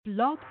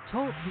Blog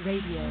Talk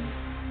Radio.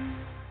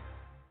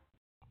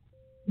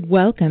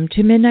 Welcome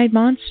to Midnight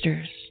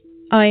Monsters.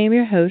 I am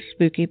your host,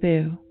 Spooky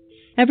Boo.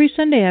 Every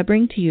Sunday I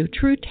bring to you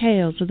true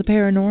tales of the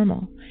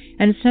paranormal,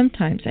 and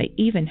sometimes I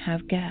even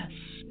have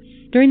guests.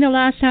 During the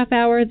last half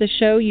hour of the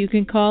show, you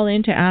can call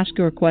in to ask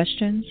your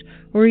questions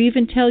or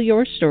even tell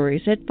your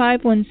stories at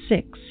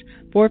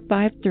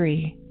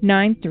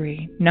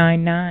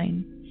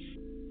 516-453-9399.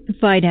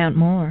 Find out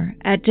more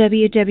at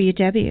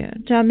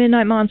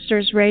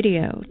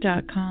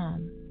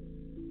www.midnightmonstersradio.com.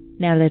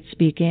 Now let's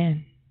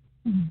begin.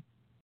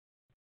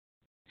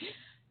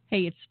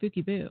 Hey, it's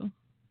Spooky Boo.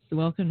 So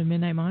welcome to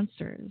Midnight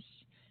Monsters.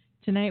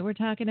 Tonight we're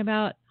talking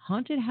about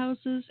haunted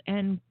houses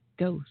and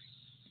ghosts.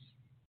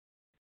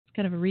 It's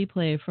kind of a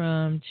replay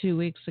from 2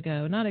 weeks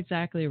ago. Not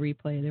exactly a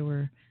replay. There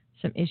were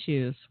some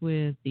issues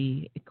with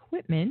the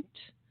equipment.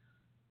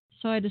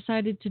 So I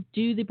decided to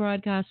do the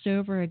broadcast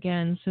over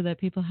again so that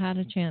people had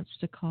a chance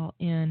to call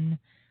in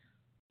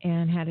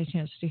and had a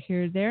chance to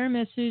hear their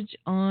message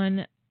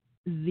on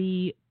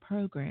the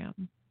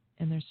program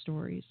and their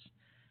stories.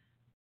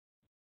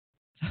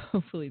 So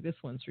hopefully this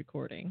one's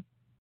recording.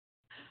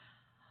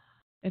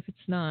 If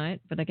it's not,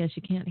 but I guess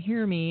you can't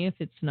hear me if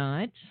it's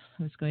not,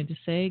 I was going to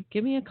say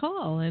give me a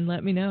call and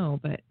let me know,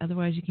 but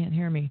otherwise you can't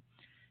hear me.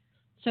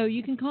 So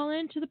you can call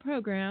into the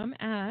program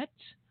at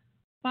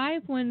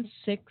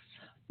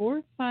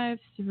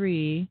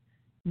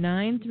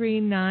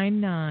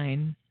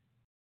 516-453-9399.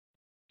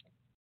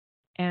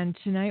 And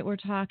tonight we're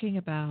talking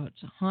about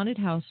haunted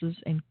houses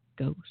and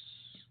ghosts.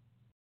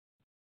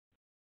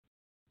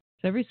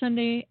 So every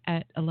Sunday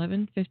at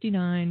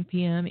 11:59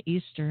 p.m.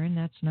 Eastern,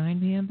 that's 9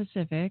 p.m.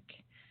 Pacific,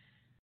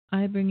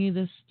 I bring you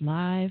this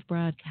live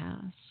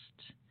broadcast.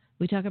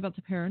 We talk about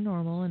the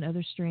paranormal and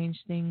other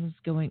strange things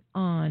going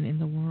on in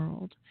the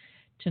world.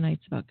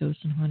 Tonight's about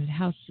ghosts and haunted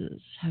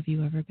houses. Have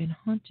you ever been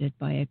haunted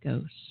by a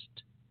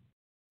ghost?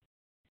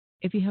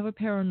 If you have a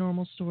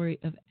paranormal story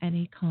of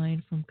any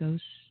kind, from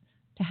ghosts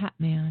to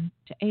Hatman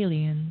to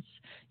aliens,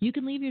 you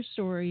can leave your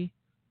story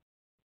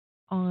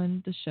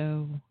on the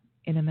show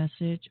in a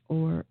message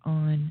or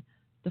on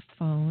the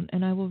phone,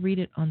 and I will read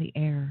it on the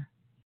air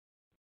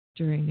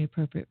during the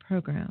appropriate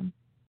program.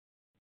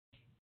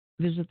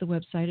 Visit the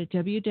website at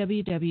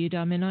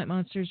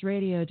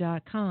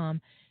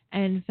www.midnightmonstersradio.com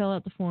and fill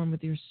out the form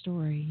with your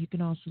story. You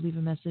can also leave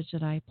a message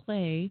that I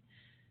can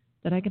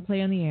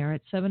play on the air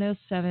at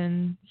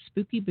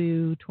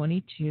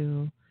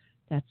 707-SPOOKY-BOO-22.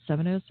 That's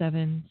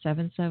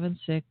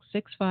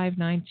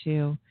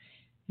 707-776-6592.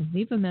 And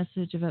leave a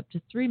message of up to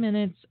 3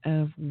 minutes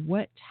of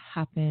what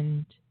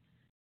happened,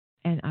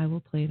 and I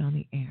will play it on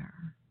the air.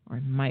 Or I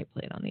might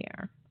play it on the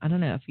air. I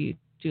don't know. If you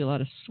do a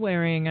lot of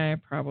swearing, I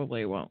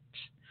probably won't.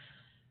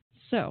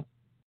 So,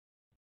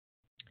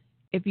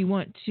 if you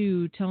want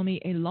to tell me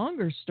a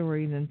longer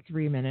story than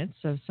 3 minutes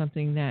of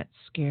something that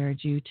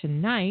scared you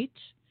tonight,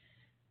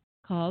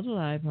 call the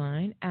live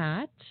line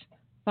at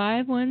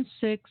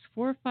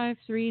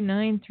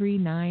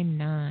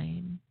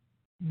 516-453-9399.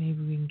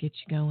 Maybe we can get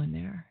you going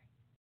there.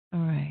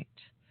 All right.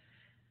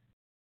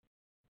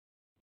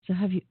 So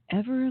have you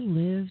ever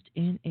lived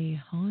in a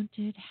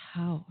haunted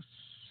house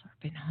or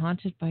been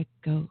haunted by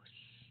ghosts?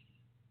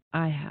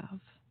 I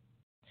have.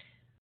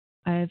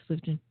 I have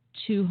lived in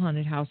 2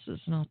 haunted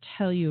houses, and I'll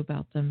tell you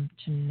about them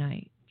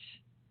tonight.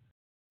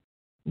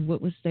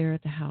 What was there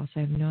at the house, I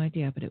have no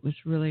idea, but it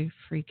was really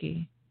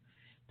freaky.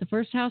 The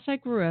first house I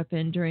grew up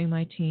in during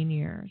my teen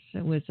years,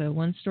 it was a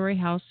 1-story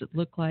house that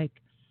looked like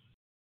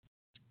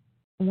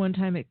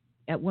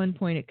at one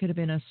point it could have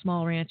been a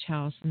small ranch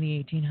house in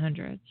the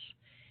 1800s.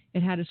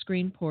 It had a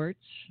screened porch.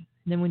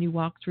 Then when you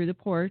walked through the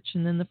porch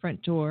and then the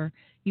front door,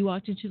 you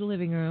walked into the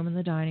living room and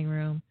the dining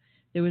room.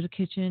 There was a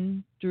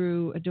kitchen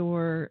through a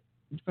door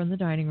from the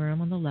dining room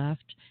on the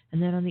left.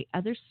 And then on the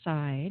other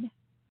side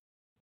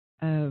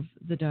of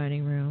the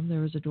dining room,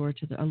 there was a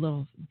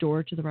little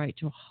door to the right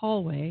to a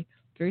hallway,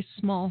 very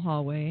small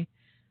hallway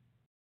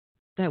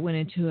that went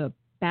into a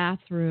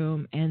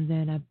bathroom and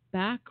then a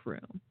back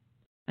room.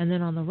 And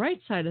then on the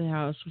right side of the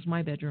house was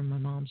my bedroom, my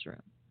mom's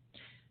room.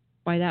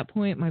 By that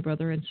point, my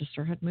brother and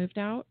sister had moved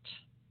out.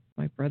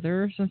 My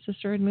brothers and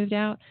sister had moved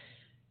out.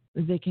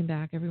 They came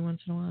back every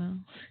once in a while.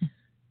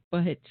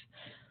 But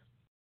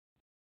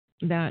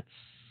that's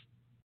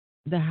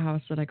the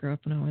house that I grew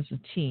up in when I was a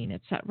teen.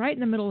 It sat right in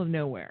the middle of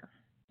nowhere.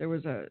 There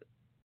was a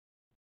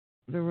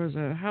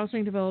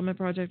housing development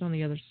project on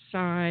the other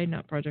side,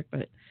 not project,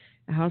 but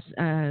a house,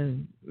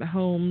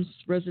 homes,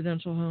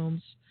 residential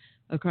homes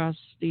across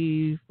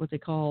what they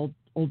called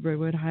Old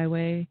Redwood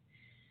Highway,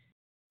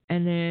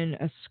 and then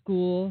a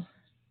school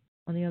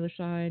on the other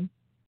side,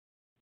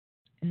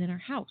 and then our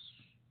house,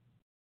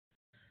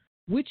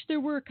 which there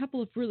were a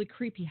couple of really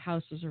creepy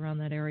houses around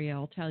that area,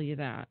 I'll tell you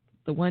that.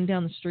 The one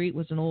down the street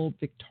was an old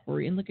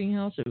Victorian-looking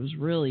house. It was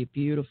really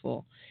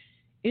beautiful.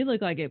 It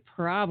looked like it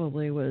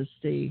probably was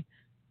the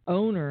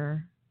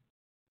owner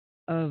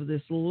of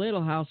this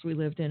little house we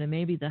lived in, and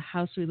maybe the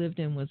house we lived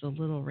in was a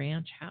little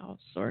ranch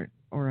house or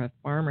a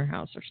farmer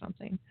house or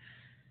something.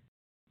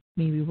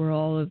 Maybe where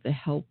all of the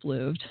help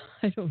lived.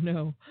 I don't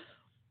know.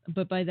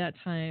 But by the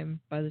time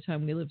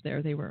we lived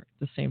there, they weren't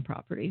the same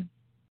property.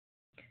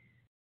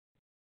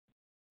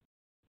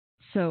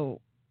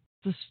 So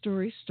the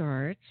story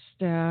starts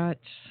that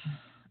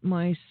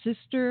my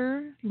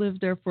sister lived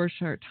there for a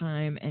short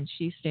time, and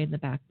she stayed in the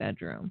back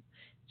bedroom.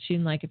 She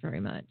didn't like it very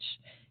much.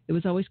 It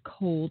was always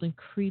cold and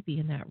creepy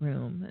in that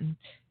room, and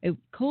it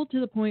cold to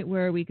the point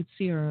where we could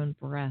see our own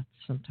breath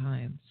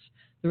sometimes.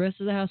 The rest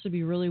of the house would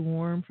be really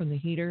warm from the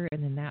heater,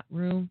 and then that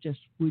room just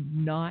would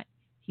not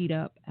heat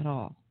up at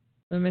all.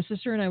 And my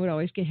sister and I would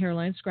always get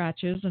hairline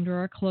scratches under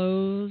our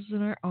clothes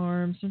and our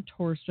arms and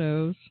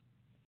torsos.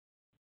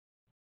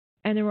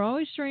 And there were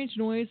always strange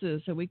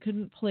noises that we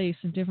couldn't place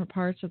in different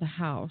parts of the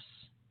house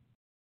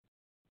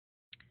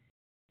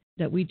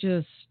that we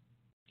just,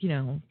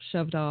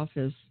 shoved off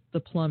as the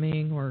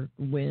plumbing or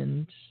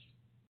wind,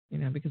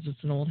 because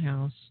it's an old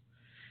house.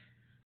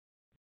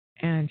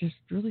 And just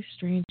really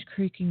strange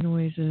creaking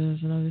noises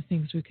and other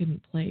things we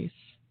couldn't place.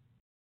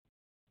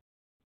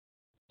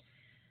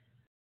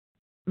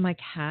 My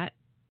cat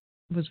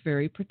was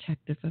very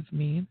protective of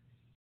me.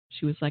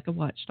 She was like a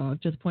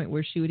watchdog to the point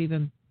where she would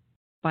even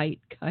bite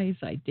guys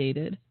I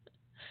dated.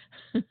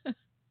 So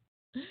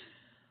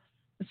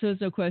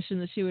it's no question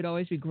that she would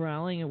always be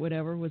growling at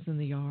whatever was in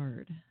the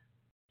yard.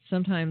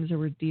 Sometimes there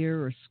were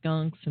deer or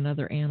skunks and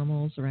other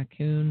animals, a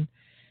raccoon,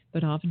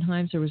 but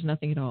oftentimes there was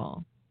nothing at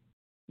all.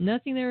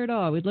 Nothing there at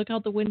all. We'd look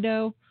out the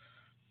window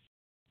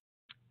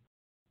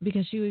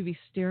because she would be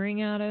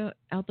staring out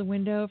the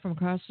window from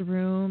across the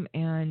room,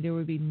 and there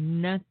would be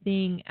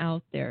nothing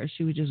out there.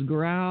 She would just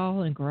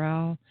growl and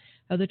growl.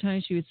 Other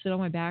times she would sit on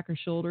my back or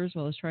shoulders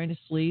while I was trying to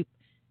sleep,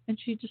 and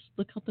she'd just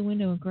look out the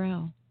window and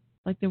growl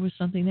like there was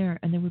something there,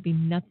 and there would be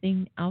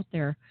nothing out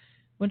there.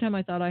 One time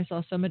I thought I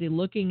saw somebody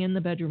looking in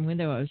the bedroom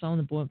window. I was on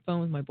the phone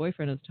with my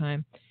boyfriend at the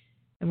time,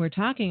 and we're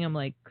talking. I'm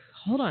like,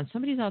 hold on,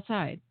 somebody's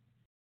outside.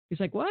 He's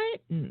like,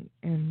 what? And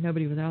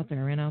nobody was out there.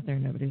 I ran out there,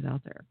 and nobody was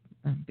out there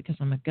because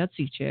I'm a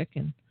gutsy chick,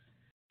 and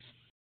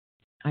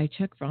I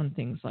check on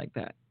things like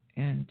that.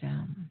 And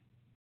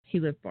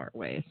he lived far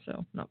away,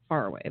 so not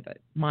far away, but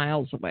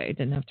miles away.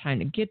 Didn't have time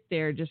to get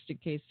there just in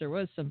case there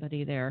was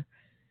somebody there.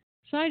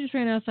 So I just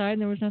ran outside,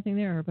 and there was nothing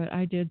there, but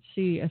I did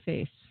see a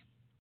face.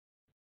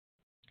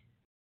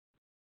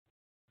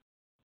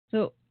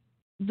 So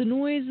the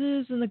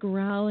noises and the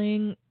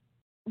growling,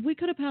 we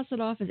could have passed it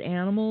off as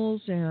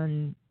animals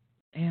and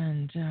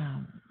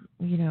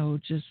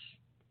just,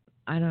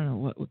 I don't know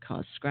what would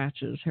cause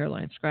scratches,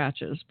 hairline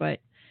scratches, but,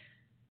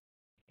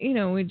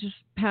 we just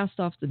passed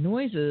off the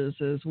noises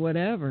as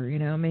whatever,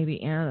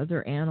 maybe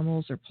other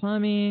animals or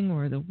plumbing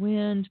or the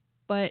wind.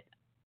 But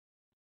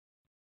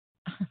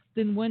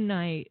then one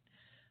night,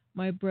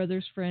 my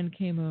brother's friend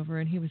came over,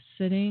 and he was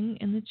sitting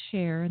in the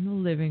chair in the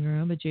living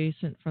room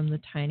adjacent from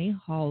the tiny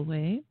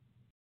hallway.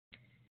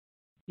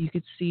 You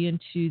could see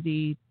into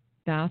the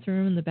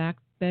bathroom and the back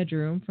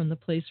bedroom from the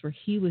place where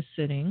he was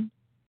sitting.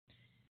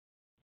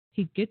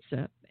 He gets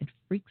up and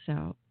freaks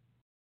out,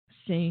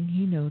 saying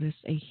he noticed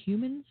a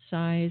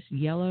human-sized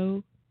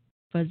yellow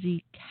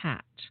fuzzy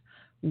cat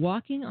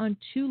walking on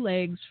two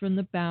legs from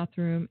the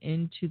bathroom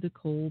into the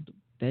cold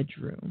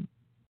bedroom.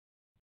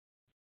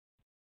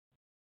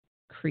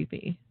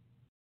 Creepy.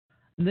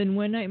 Then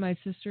one night, my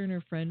sister and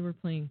her friend were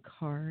playing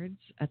cards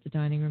at the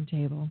dining room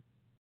table.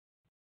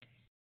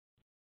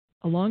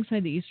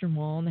 Alongside the eastern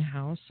wall in the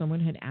house, someone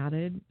had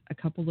added a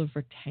couple of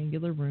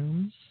rectangular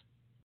rooms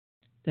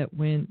that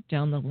went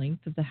down the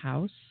length of the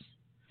house.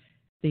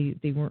 They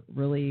weren't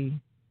really,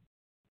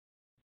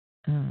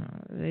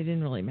 they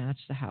didn't really match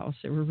the house.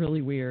 They were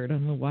really weird. I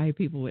don't know why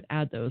people would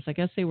add those. I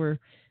guess they were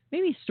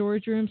maybe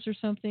storage rooms or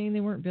something. They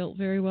weren't built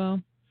very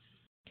well.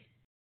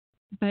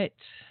 But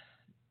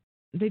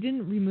they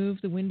didn't remove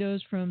the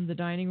windows from the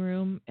dining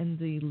room and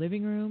the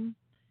living room.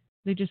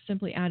 They just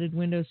simply added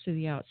windows to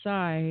the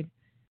outside.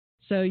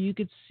 So you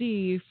could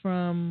see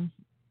from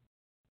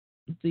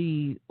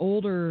the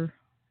older,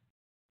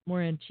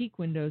 more antique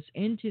windows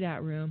into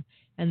that room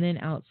and then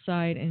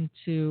outside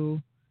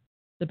into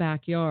the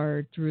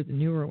backyard through the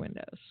newer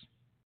windows.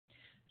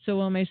 So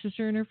while my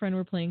sister and her friend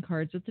were playing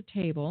cards at the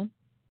table,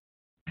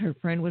 her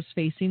friend was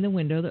facing the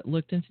window that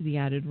looked into the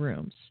added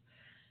rooms.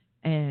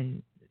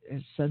 And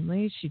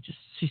suddenly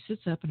she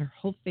sits up and her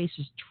whole face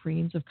is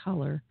dreams of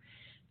color.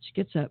 She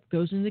gets up,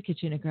 goes into the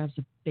kitchen and grabs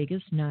the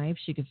biggest knife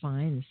she could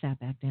find and sat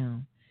back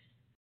down.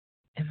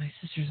 And my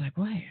sister's like,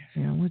 what?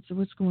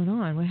 What's going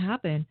on? What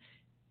happened?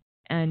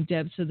 And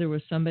Deb said there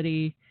was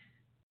somebody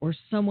or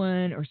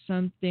someone or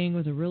something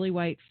with a really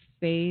white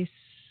face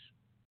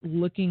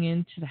looking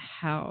into the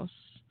house,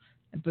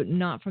 but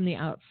not from the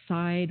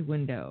outside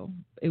window.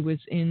 It was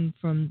in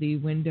from the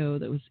window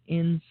that was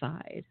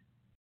inside,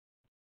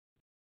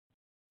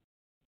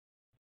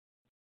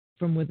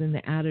 from within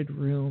the added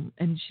room.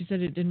 And she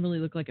said it didn't really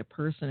look like a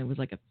person. It was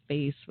like a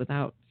face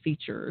without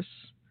features.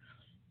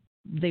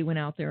 They went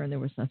out there and there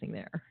was nothing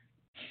there.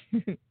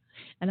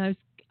 And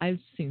I've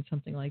seen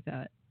something like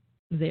that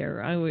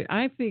there.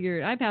 I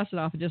figured I passed it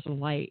off as just a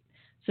light,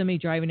 somebody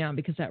driving out,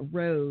 because that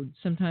road,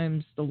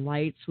 sometimes the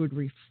lights would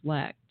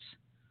reflect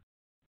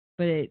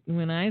But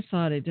when I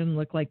saw it, it didn't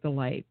look like the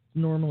light,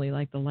 normally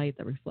like the light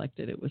that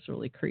reflected. It was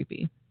really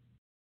creepy.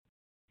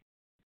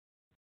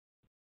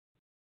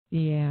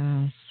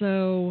 Yeah,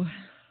 so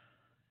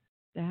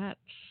that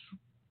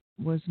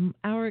was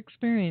our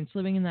experience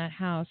living in that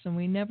house, and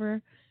we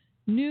never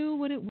knew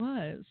what it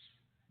was.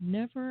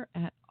 Never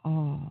at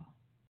all.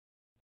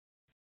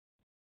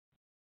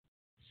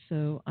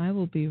 So I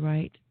will be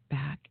right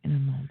back in a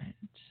moment.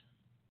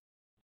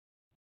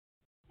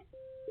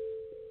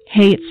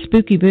 Hey, it's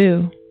Spooky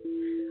Boo.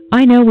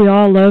 I know we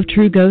all love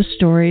true ghost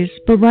stories,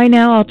 but right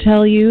now I'll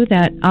tell you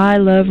that I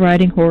love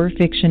writing horror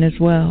fiction as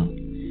well.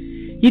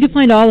 You can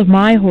find all of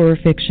my horror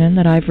fiction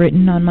that I've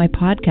written on my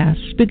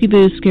podcast, Spooky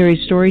Boo's Scary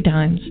Story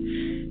Times,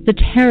 the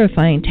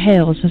terrifying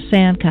tales of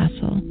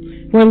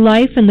Sandcastle, where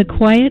life in the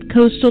quiet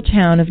coastal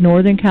town of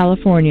Northern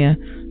California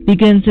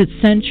begins its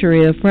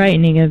century of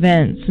frightening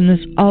events in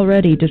this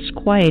already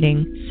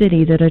disquieting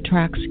city that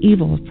attracts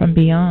evil from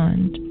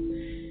beyond.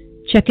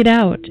 Check it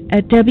out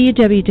at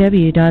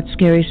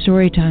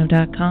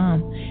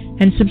www.scarystorytime.com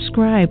and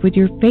subscribe with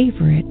your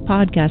favorite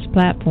podcast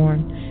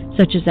platform,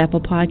 such as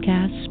Apple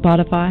Podcasts,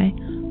 Spotify,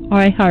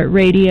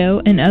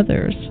 iHeartRadio, and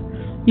others.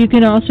 You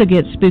can also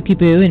get Spooky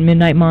Boo and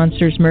Midnight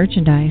Monsters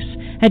merchandise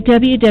at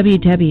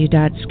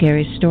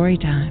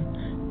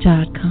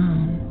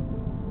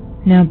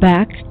www.scarystorytime.com. Now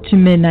back to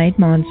Midnight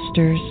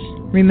Monsters.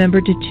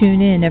 Remember to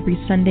tune in every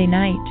Sunday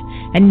night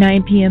at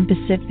 9 p.m.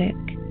 Pacific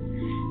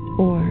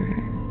or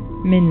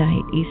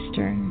midnight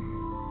Eastern.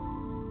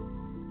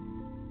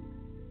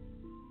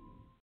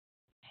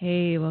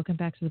 Hey, welcome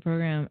back to the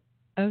program.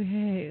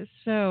 Okay,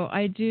 so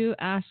I do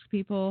ask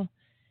people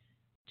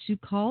to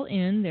call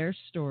in their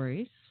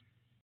stories,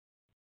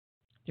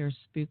 their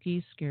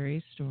spooky,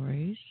 scary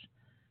stories.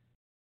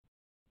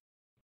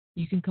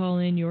 You can call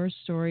in your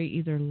story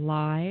either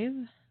live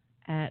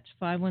at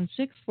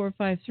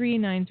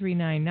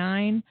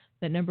 516-453-9399.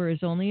 That number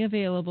is only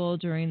available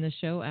during the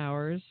show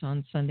hours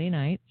on Sunday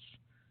nights.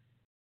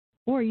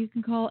 Or you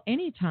can call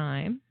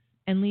anytime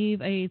and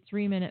leave a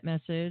 3-minute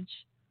message,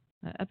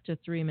 up to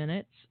 3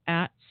 minutes,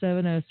 at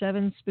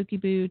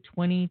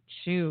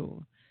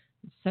 707-SPOOKYBOO-22.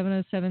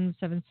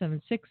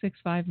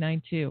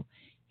 707-776-6592.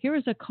 Here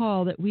is a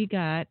call that we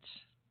got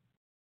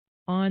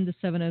on the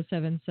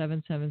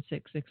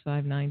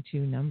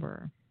 707-776-6592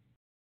 number.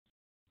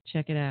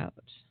 Check it out.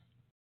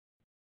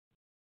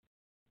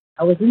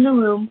 I was in the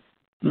room,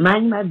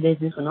 minding my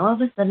business, when all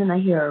of a sudden I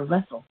hear a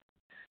rustle.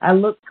 I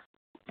look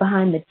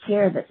behind the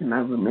chair that's in my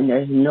room, and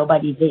there's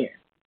nobody there.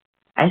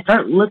 I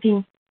start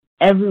looking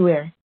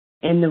everywhere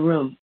in the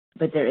room,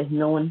 but there is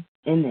no one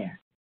in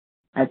there.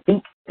 I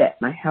think that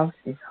my house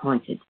is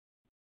haunted.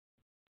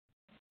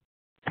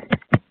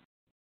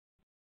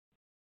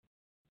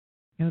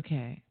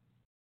 Okay.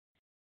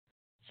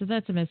 So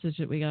that's a message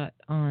that we got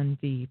on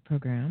the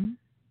program.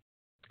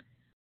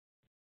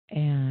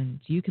 And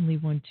you can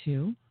leave one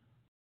too,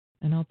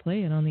 and I'll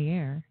play it on the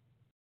air.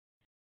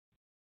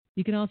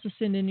 You can also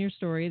send in your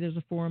story. There's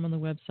a form on the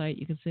website.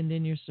 You can send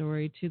in your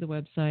story to the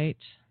website.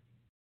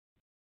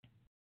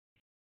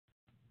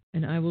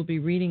 And I will be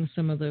reading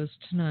some of those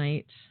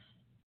tonight.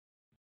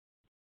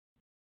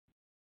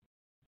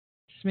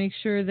 Just make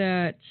sure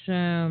that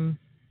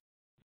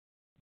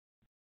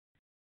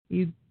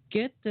you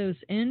get those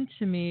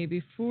into me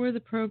before the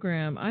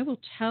program. I will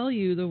tell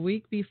you the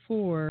week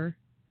before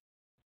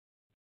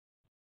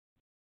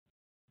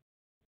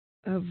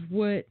of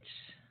what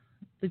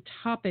the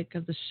topic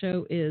of the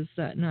show is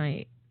that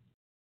night.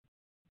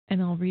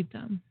 And I'll read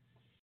them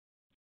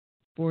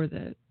for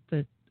the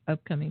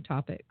upcoming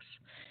topics.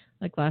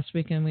 Like last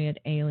weekend we had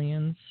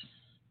aliens,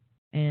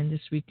 and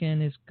this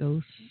weekend is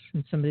ghosts,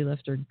 and somebody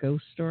left their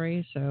ghost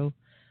story. So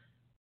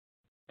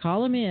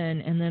call them in,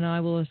 and then I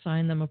will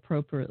assign them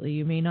appropriately.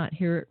 You may not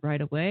hear it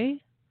right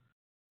away,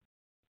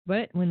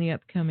 but when the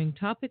upcoming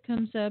topic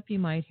comes up, you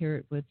might hear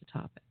it with the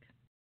topic.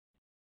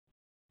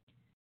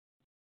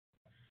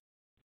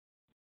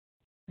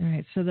 All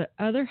right, so the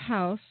other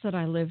house that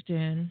I lived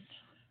in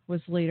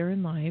was later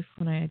in life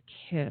when I had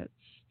kids.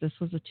 This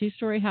was a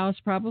 2-story house,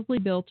 probably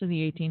built in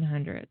the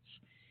 1800s.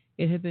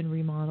 It had been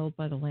remodeled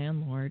by the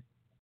landlord,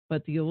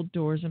 but the old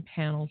doors and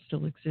panels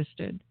still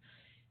existed.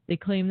 They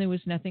claimed there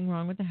was nothing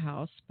wrong with the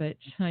house, but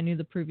I knew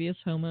the previous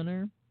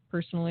homeowner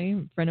personally,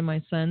 a friend of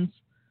my son's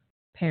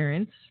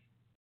parents,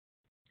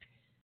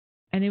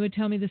 and they would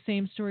tell me the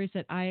same stories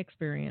that I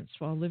experienced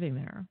while living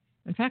there.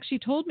 In fact, she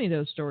told me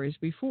those stories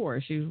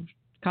before. She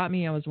caught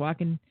me. I was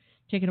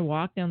taking a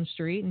walk down the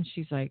street, and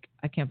she's like,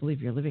 "I can't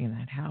believe you're living in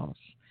that house."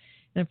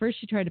 And at first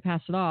she tried to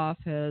pass it off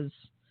as,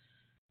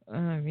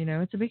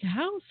 it's a big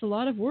house, a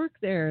lot of work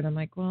there. And I'm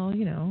like, well,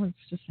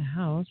 it's just a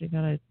house. You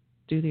got to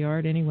do the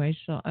art anyway.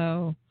 So,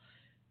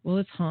 well,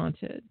 it's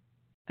haunted.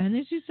 And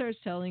then she starts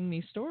telling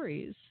me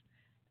stories.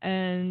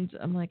 And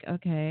I'm like,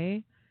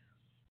 okay,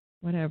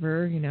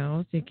 whatever,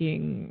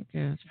 thinking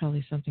it's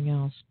probably something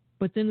else.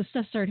 But then the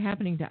stuff started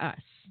happening to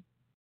us.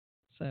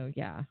 So,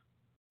 yeah,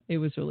 it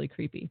was really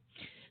creepy.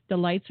 The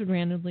lights would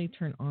randomly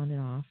turn on and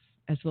off,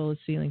 as well as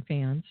ceiling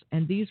fans.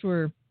 And these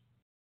were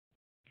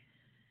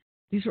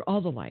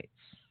all the lights.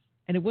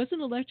 And it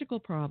wasn't electrical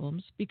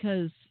problems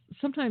because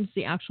sometimes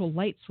the actual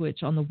light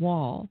switch on the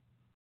wall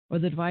or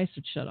the device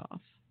would shut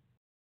off.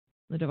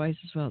 The device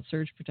is without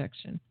surge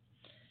protection.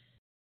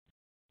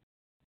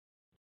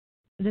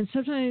 And then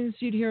sometimes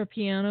you'd hear a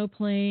piano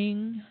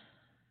playing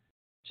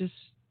just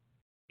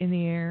in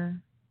the air.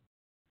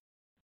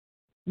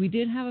 We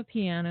did have a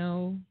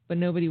piano, but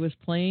nobody was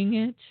playing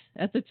it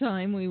at the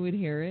time. We would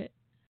hear it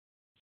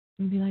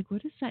and be like,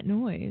 what is that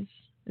noise?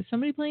 Is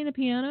somebody playing the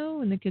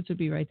piano? And the kids would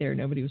be right there.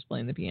 Nobody was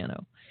playing the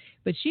piano.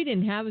 But she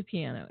didn't have a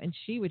piano, and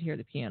she would hear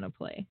the piano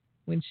play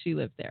when she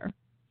lived there.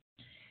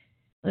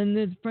 And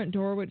the front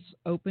door would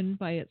open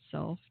by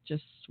itself,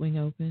 just swing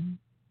open.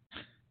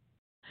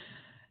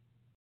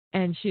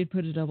 And she'd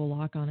put a double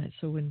lock on it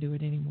so it wouldn't do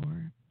it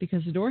anymore.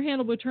 Because the door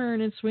handle would turn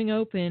and swing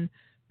open,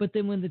 but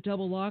then when the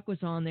double lock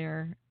was on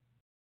there,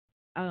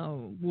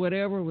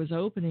 whatever was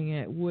opening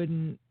it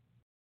wouldn't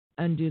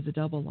undo the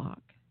double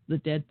lock, the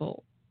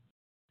deadbolt.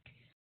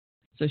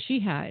 So she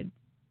had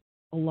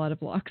a lot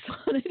of locks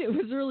on it. It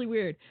was really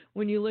weird.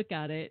 When you look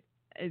at it,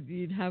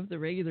 you'd have the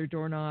regular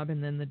doorknob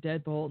and then the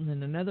deadbolt and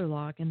then another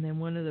lock and then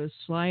one of those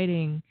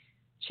sliding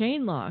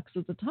chain locks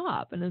at the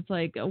top. And it's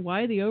like,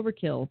 why the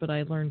overkill? But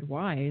I learned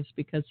why. It's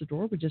because the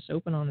door would just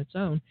open on its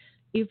own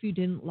if you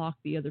didn't lock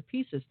the other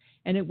pieces.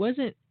 And it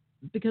wasn't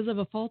because of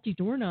a faulty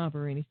doorknob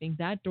or anything.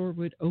 That door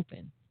would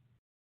open.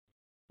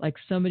 Like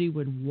somebody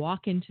would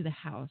walk into the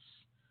house.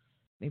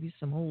 Maybe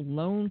some old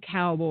lone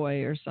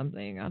cowboy or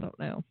something. I don't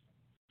know.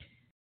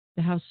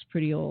 The house is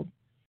pretty old.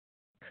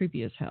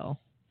 Creepy as hell.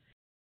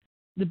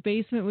 The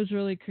basement was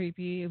really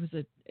creepy. It was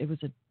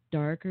a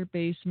darker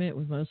basement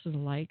with most of the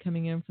light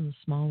coming in from the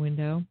small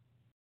window.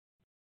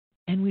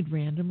 And we'd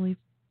randomly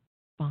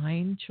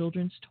find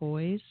children's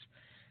toys,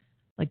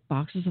 like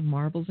boxes of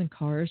marbles and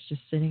cars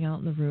just sitting out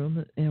in the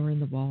room or in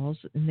the walls,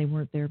 and they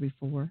weren't there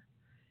before.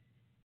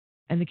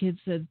 And the kids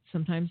said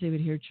sometimes they would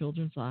hear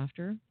children's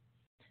laughter.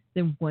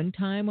 Then one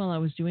time while I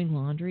was doing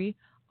laundry,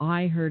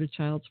 I heard a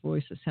child's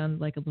voice that sounded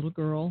like a little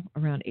girl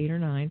around 8 or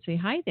 9 say,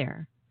 "Hi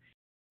there."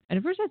 And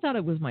at first I thought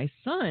it was my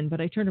son,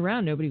 but I turned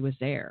around, nobody was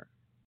there.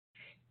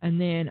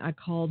 And then I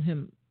called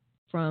him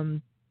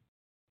from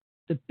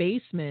the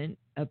basement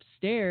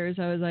upstairs.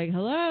 I was like,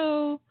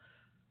 "Hello,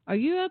 are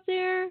you up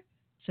there?"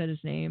 Said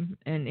his name.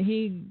 And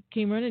he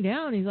came running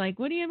down. He's like,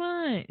 "What do you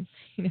want?"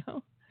 You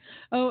know?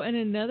 Oh, and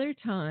another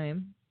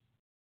time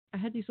I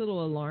had these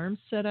little alarms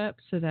set up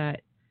so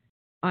that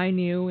I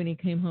knew when he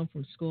came home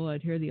from school,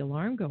 I'd hear the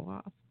alarm go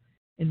off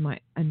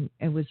and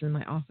it was in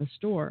my office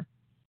door.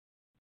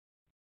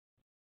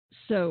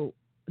 So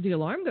the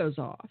alarm goes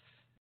off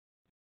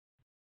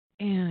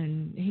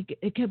and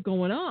it kept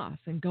going off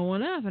and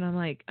going off. And I'm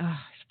like, oh,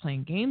 he's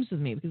playing games with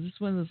me because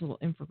it's one of those little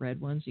infrared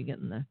ones you get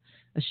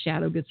a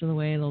shadow gets in the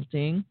way, a little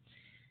ding.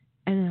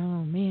 And then,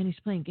 oh man, he's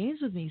playing games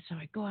with me. So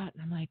I go out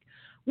and I'm like,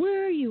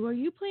 "Where are you? Are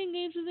you playing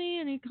games with me?"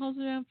 And he calls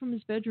me out from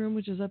his bedroom,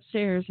 which is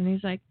upstairs. And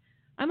he's like,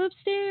 "I'm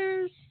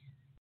upstairs."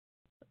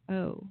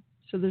 Oh,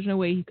 so there's no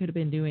way he could have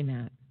been doing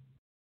that.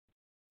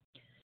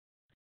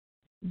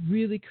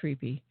 Really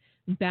creepy.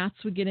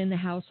 Bats would get in the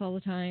house all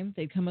the time.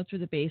 They'd come up through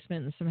the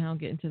basement and somehow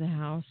get into the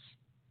house.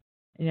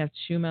 And you have to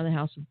shoo them out of the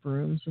house with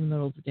brooms in the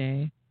middle of the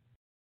day.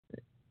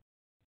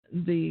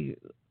 The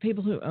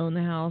people who own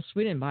the house,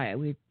 we didn't buy it.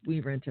 We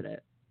rented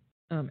it.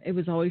 It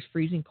was always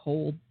freezing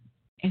cold.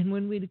 And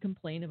when we'd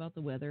complain about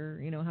the weather,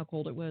 you know, how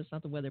cold it was,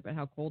 not the weather, but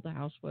how cold the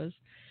house was,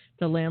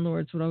 the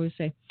landlords would always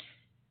say,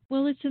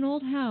 "Well, it's an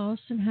old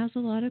house and has a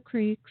lot of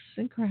creaks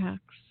and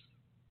cracks."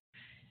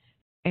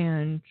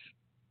 And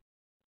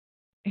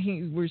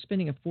we're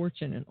spending a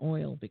fortune in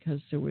oil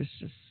because there was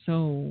just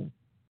so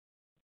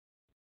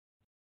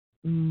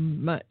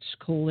much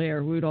cold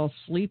air. We would all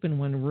sleep in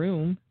one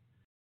room.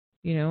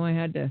 You know, I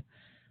had to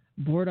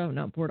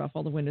not board off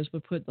all the windows,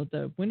 but put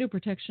the window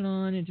protection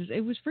on. And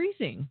it was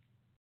freezing.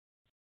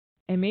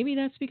 And maybe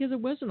that's because it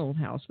was an old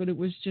house, but it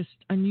was just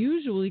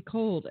unusually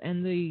cold.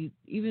 And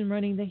even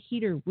running the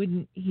heater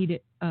wouldn't heat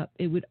it up.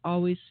 It would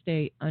always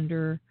stay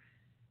under,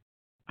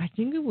 I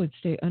think it would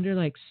stay under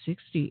like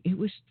 60. It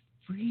was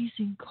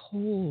freezing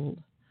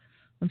cold.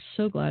 I'm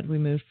so glad we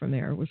moved from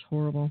there. It was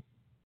horrible.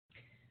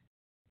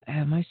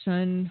 One of my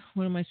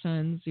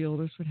sons, the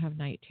oldest, would have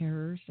night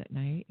terrors at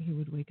night. He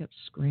would wake up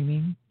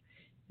screaming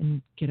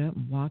and get up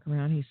and walk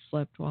around. He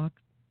sleepwalked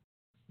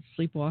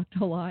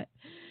a lot.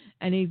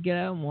 And he'd get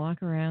out and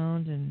walk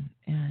around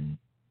and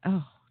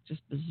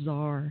just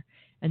bizarre.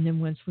 And then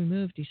once we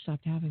moved, he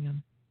stopped having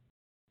them.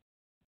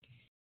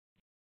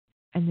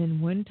 And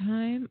then one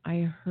time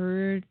I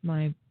heard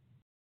my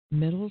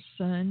middle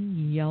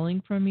son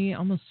yelling from me,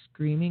 almost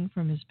screaming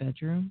from his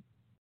bedroom.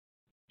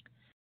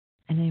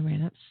 And they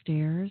ran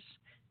upstairs.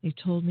 They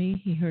told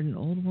me he heard an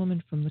old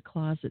woman from the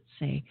closet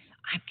say,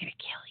 "I'm going to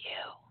kill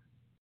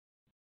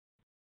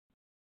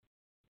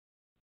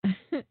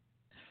you."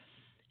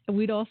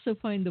 We'd also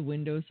find the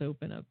windows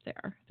open up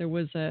there. There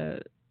was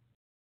a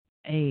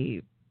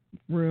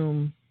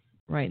room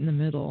right in the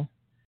middle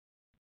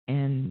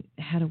and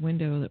had a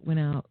window that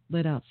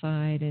lit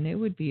outside, and it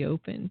would be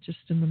open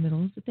just in the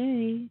middle of the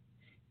day.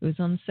 It was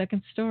on the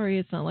second story.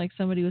 It's not like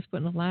somebody was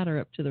putting a ladder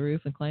up to the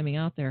roof and climbing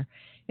out there.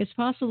 It's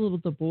possible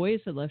the boys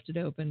had left it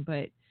open,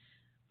 but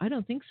I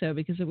don't think so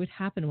because it would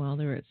happen while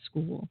they were at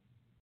school.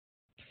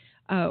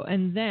 Oh,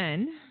 and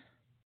then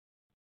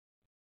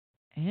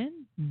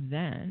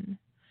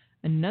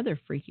another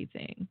freaky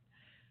thing.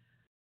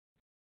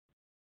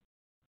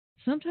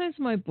 Sometimes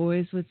my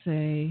boys would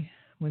say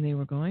when they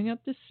were going up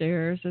the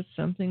stairs that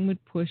something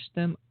would push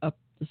them up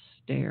the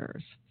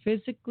stairs,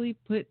 physically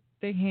put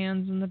their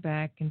hands in the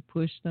back and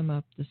push them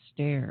up the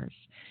stairs.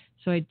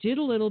 So I did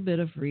a little bit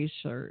of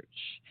research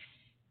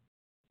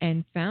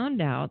and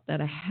found out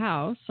that a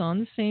house on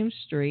the same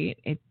street,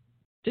 it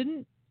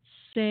didn't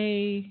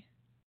say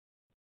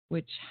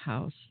which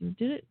house.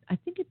 Did it? I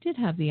think it did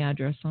have the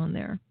address on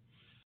there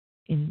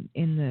in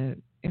the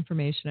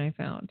information I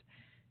found.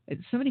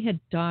 Somebody had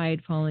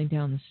died falling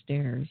down the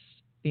stairs,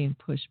 being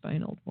pushed by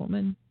an old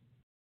woman.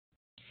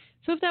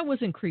 So if that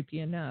wasn't creepy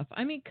enough,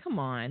 I mean, come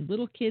on,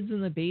 little kids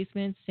in the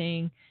basement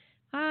saying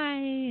hi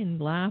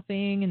and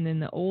laughing, and then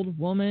the old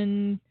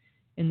woman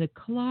in the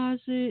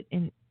closet,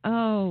 and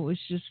oh, it was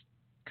just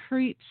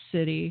creep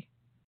city.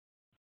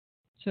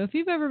 So if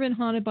you've ever been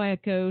haunted by a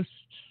ghost,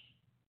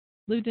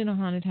 lived in a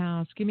haunted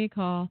house, give me a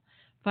call,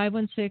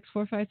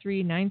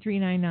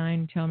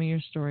 516-453-9399, tell me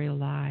your story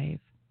live.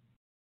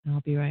 And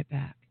I'll be right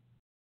back.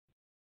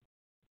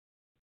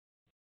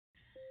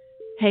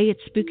 Hey,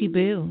 it's Spooky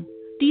Boo.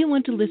 Do you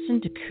want to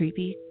listen to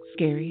creepy,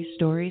 scary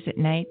stories at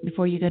night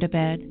before you go to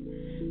bed?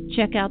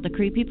 Check out the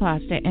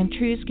Creepypasta and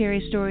True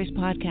Scary Stories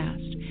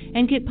podcast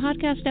and get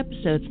podcast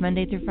episodes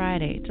Monday through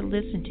Friday to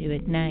listen to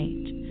at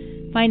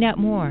night. Find out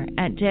more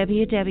at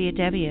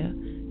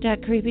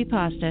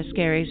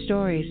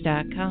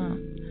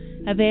www.creepypastascarystories.com.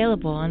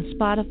 Available on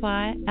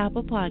Spotify,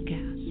 Apple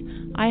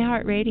Podcasts,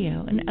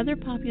 iHeartRadio, and other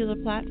popular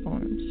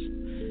platforms.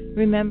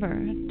 Remember,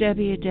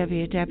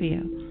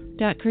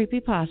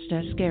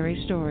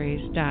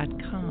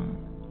 www.creepypastascarystories.com.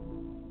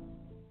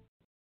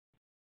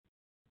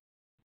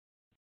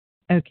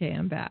 Okay,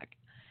 I'm back.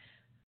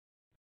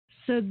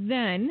 So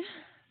then,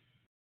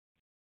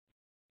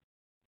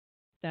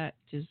 that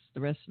is the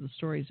rest of the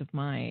stories of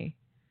my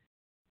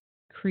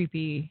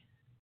creepy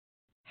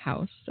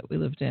house that we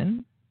lived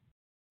in.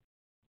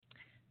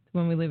 The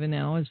one we live in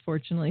now is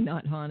fortunately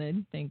not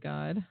haunted, thank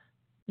God.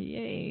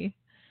 Yay.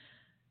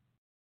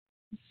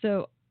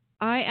 So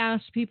I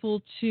asked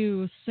people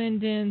to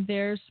send in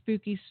their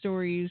spooky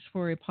stories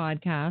for a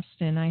podcast,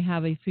 and I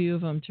have a few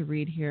of them to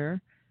read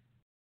here.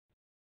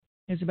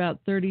 There's about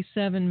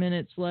 37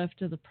 minutes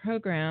left of the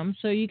program,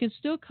 so you can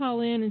still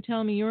call in and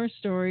tell me your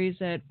stories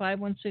at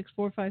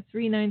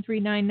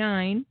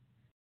 516-453-9399.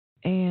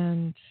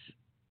 And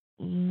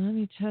let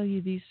me tell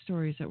you these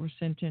stories that were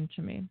sent in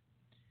to me.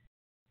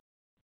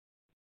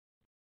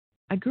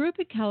 I grew up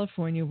in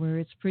California where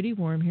it's pretty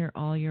warm here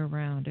all year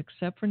round,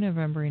 except for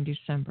November and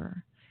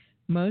December.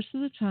 Most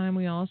of the time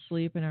we all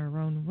sleep in our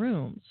own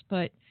rooms,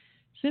 but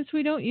since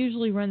we don't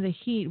usually run the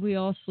heat, we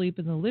all sleep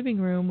in the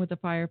living room with a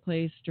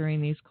fireplace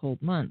during these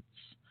cold months.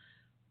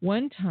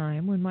 One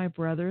time when my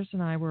brothers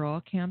and I were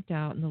all camped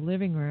out in the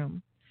living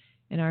room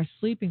in our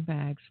sleeping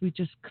bags, we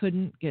just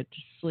couldn't get to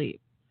sleep.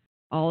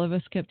 All of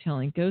us kept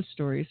telling ghost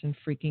stories and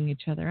freaking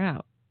each other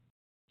out.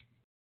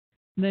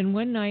 Then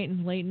one night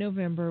in late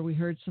November, we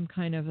heard some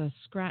kind of a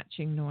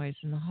scratching noise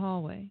in the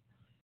hallway.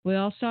 We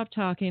all stopped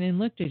talking and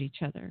looked at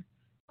each other.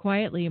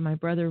 Quietly, my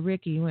brother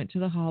Ricky went to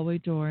the hallway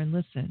door and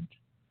listened.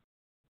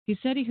 He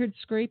said he heard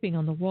scraping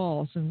on the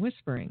walls and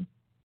whispering.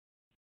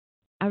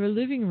 Our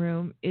living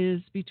room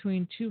is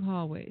between two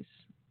hallways.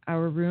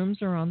 Our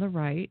rooms are on the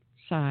right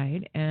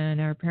side, and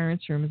our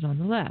parents' room is on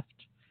the left.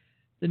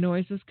 The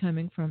noise was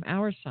coming from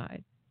our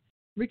side.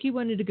 Ricky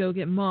wanted to go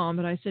get Mom,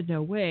 but I said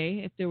no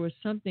way. If there was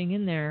something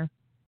in there,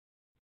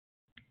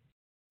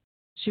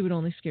 she would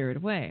only scare it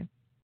away.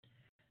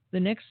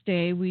 The next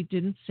day, we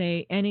didn't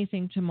say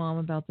anything to Mom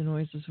about the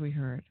noises we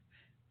heard.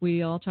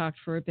 We all talked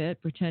for a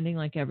bit, pretending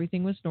like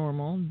everything was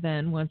normal.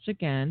 Then, once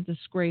again, the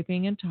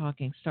scraping and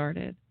talking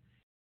started.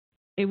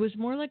 It was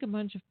more like a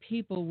bunch of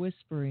people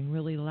whispering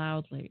really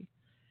loudly.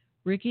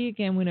 Ricky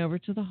again went over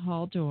to the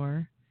hall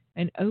door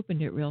and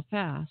opened it real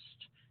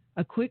fast.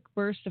 A quick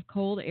burst of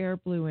cold air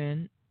blew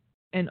in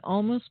and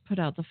almost put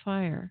out the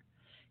fire.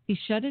 He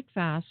shut it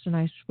fast, and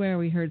I swear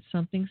we heard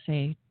something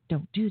say,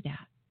 "Don't do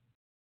that."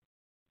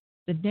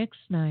 The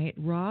next night,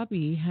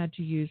 Robbie had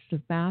to use the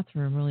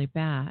bathroom really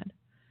bad.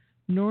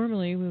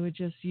 Normally, we would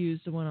just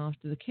use the one off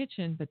to the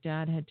kitchen, but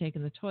Dad had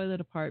taken the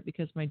toilet apart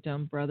because my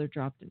dumb brother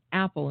dropped an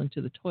apple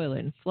into the toilet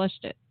and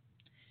flushed it.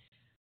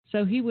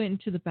 So he went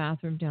into the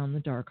bathroom down the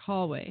dark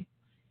hallway.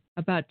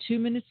 About 2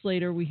 minutes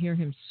later, we hear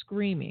him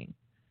screaming.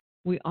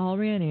 We all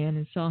ran in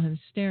and saw him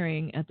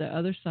staring at the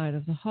other side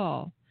of the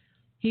hall.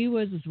 He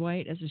was as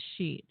white as a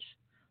sheet.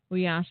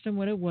 We asked him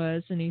what it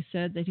was, and he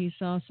said that he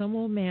saw some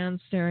old man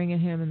staring at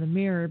him in the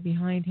mirror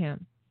behind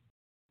him.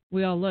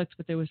 We all looked,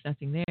 but there was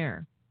nothing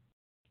there.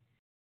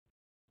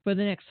 For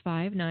the next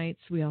 5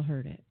 nights, we all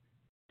heard it.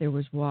 There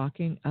was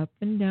walking up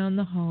and down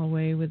the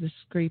hallway with a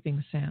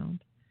scraping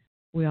sound.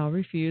 We all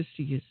refused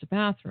to use the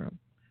bathroom.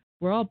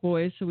 We're all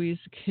boys, so we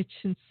used the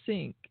kitchen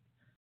sink.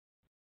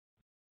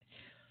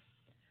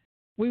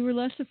 We were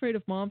less afraid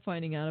of Mom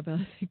finding out about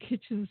the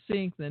kitchen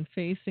sink than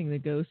facing the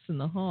ghosts in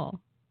the hall.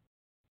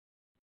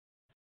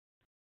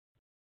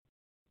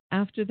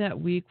 After that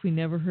week, we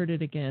never heard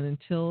it again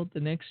until the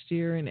next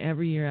year and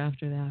every year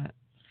after that.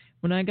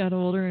 When I got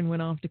older and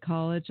went off to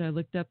college, I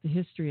looked up the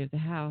history of the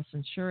house,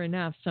 and sure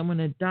enough, someone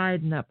had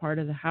died in that part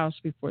of the house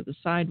before the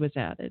side was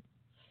added.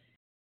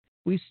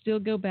 We still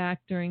go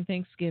back during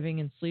Thanksgiving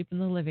and sleep in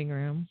the living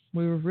room.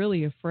 We were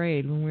really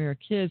afraid when we were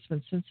kids,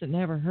 but since it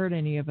never hurt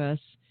any of us,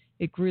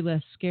 it grew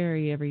less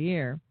scary every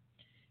year.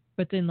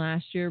 But then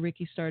last year,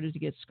 Ricky started to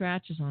get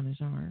scratches on his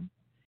arm.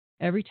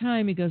 Every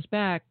time he goes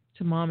back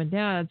to Mom and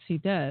Dad's, he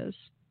does.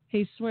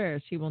 He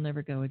swears he will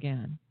never go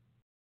again.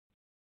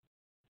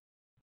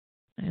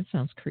 That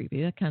sounds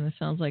creepy. That kind of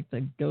sounds like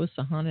the ghost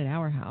of Haunted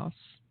Hour House.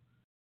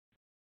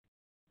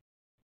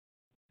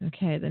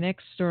 Okay, the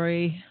next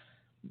story,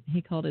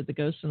 he called it The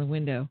Ghost in the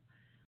Window.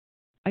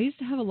 I used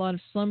to have a lot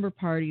of slumber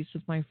parties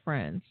with my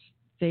friends.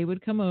 They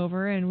would come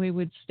over and we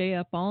would stay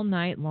up all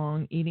night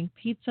long eating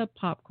pizza,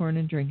 popcorn,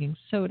 and drinking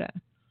soda.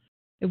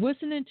 It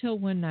wasn't until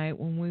one night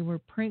when we were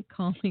prank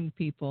calling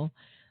people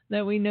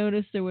that we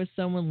noticed there was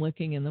someone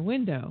looking in the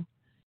window.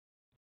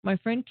 My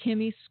friend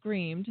Kimmy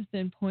screamed,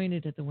 then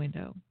pointed at the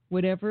window.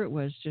 Whatever it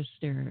was just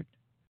stared.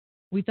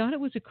 We thought it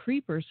was a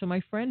creeper, so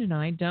my friend and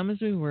I, dumb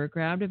as we were,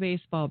 grabbed a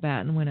baseball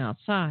bat and went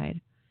outside.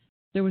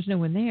 There was no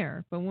one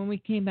there, but when we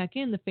came back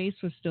in, the face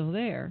was still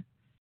there.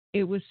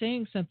 It was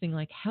saying something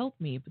like, "Help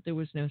me," but there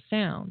was no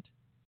sound.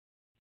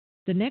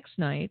 The next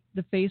night,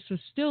 the face was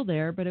still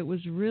there, but it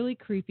was really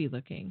creepy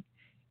looking.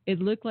 It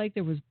looked like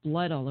there was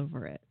blood all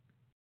over it.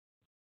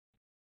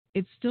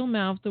 It still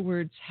mouthed the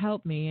words,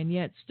 "Help me," and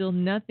yet still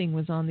nothing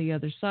was on the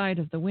other side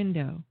of the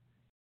window.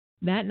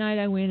 That night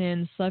I went in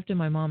and slept in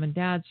my mom and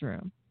dad's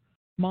room.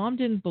 Mom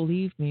didn't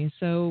believe me,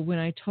 so when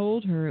I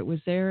told her it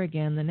was there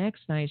again the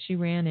next night, she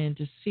ran in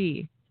to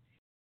see.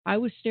 I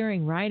was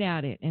staring right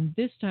at it, and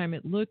this time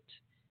it looked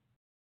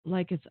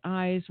like its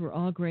eyes were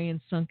all gray and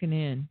sunken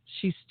in.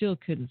 She still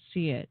couldn't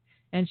see it,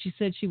 and she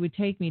said she would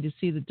take me to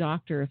see the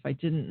doctor if I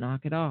didn't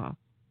knock it off.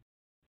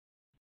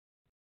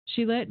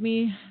 She let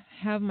me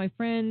have my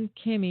friend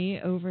Kimmy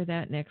over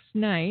that next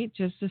night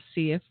just to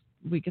see if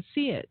we could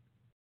see it.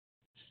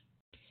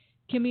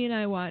 Kimmy and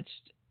I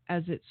watched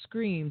as it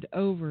screamed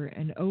over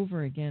and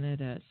over again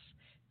at us.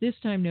 This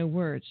time no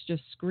words,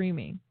 just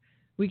screaming.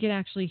 We could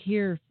actually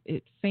hear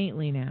it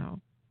faintly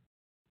now.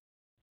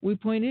 We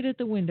pointed at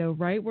the window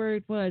right where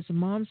it was, and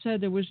Mom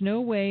said there was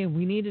no way and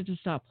we needed to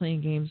stop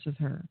playing games with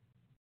her.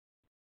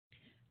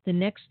 The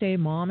next day,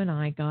 Mom and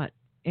I got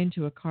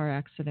into a car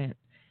accident.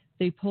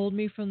 They pulled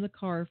me from the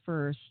car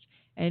first,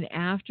 and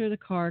after the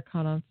car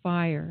caught on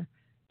fire,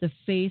 the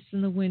face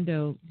in the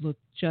window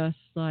looked just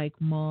like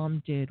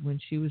Mom did when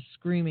she was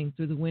screaming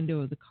through the window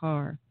of the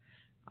car.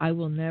 I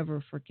will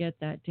never forget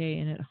that day,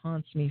 and it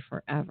haunts me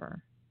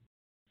forever.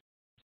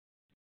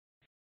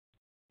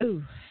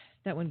 Ooh,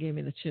 that one gave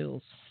me the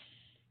chills.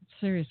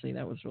 Seriously,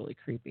 that was really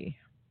creepy.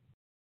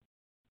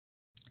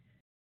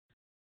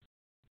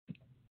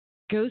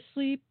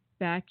 Ghostly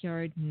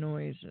backyard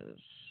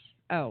noises.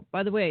 Oh,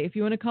 by the way, if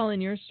you want to call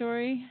in your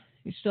story,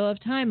 you still have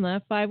time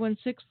left.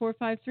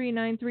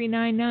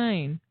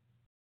 516-453-9399.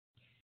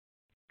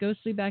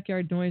 Ghostly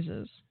backyard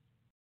noises.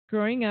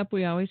 Growing up,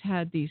 we always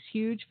had these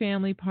huge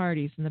family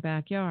parties in the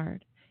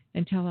backyard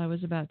until I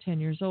was about 10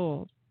 years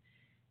old.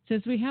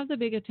 Since we have the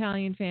big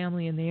Italian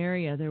family in the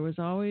area, there was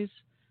always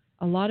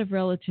a lot of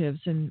relatives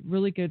and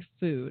really good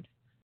food.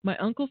 My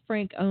Uncle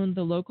Frank owned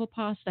the local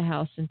pasta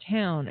house in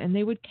town, and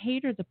they would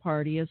cater the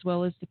party as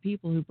well as the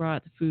people who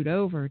brought the food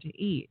over to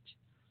eat.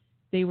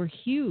 They were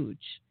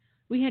huge.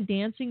 We had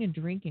dancing and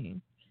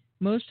drinking.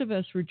 Most of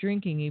us were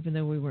drinking even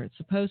though we weren't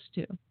supposed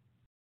to.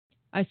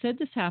 I said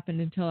this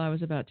happened until I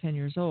was about 10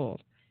 years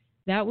old.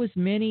 That was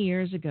many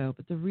years ago,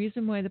 but the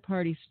reason why the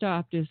party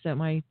stopped is that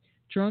my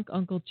drunk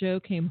Uncle Joe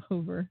came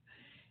over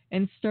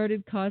and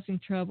started causing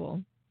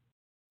trouble.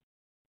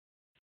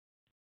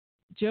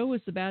 Joe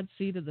was the bad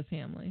seed of the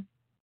family.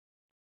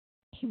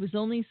 He was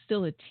only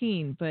still a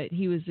teen, but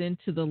he was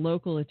into the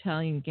local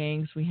Italian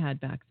gangs we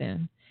had back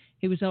then.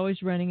 He was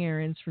always running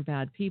errands for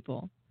bad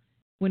people.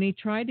 When he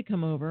tried to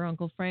come over,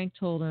 Uncle Frank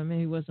told him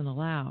he wasn't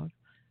allowed.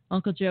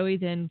 Uncle Joey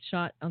then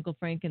shot Uncle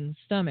Frank in the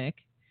stomach.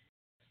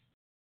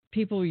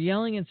 People were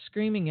yelling and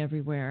screaming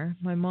everywhere.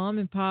 My mom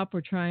and pop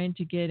were trying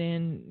to get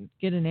an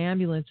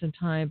ambulance in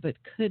time, but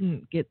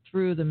couldn't get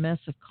through the mess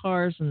of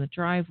cars in the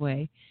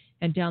driveway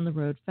and down the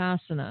road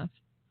fast enough.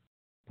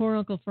 Poor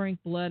Uncle Frank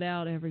bled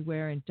out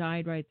everywhere and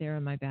died right there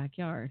in my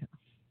backyard. Oh,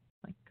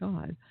 my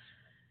God.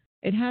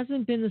 It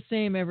hasn't been the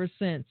same ever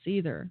since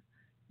either.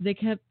 They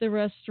kept the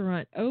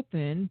restaurant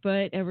open,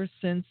 but ever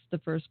since the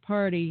first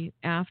party,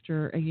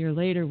 after a year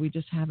later, we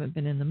just haven't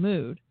been in the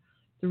mood.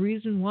 The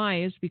reason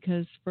why is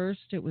because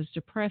first it was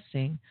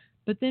depressing,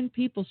 but then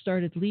people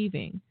started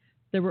leaving.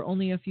 There were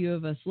only a few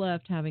of us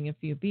left having a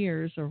few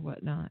beers or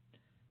whatnot.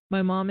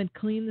 My mom had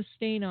cleaned the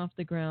stain off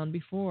the ground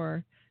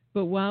before,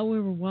 But while we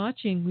were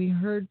watching, we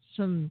heard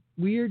some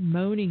weird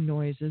moaning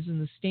noises, and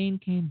the stain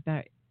came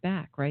back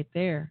right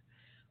there.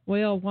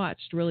 We all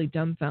watched, really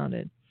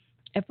dumbfounded.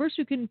 At first,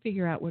 we couldn't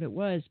figure out what it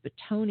was, but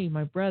Tony,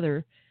 my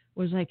brother,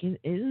 was like,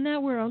 "Isn't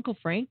that where Uncle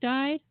Frank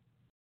died?"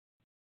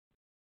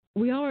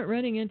 We all went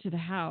running into the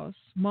house.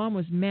 Mom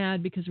was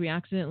mad because we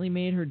accidentally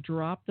made her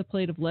drop the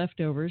plate of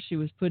leftovers she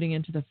was putting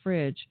into the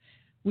fridge.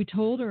 We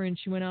told her, and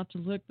she went out to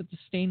look, but the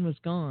stain was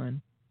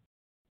gone.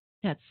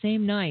 That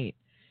same night,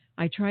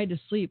 I tried to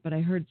sleep, but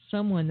I heard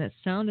someone that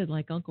sounded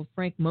like Uncle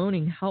Frank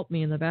moaning, "Help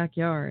me," in the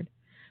backyard.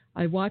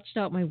 I watched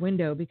out my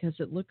window because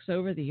it looks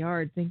over the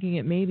yard, thinking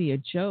it may be a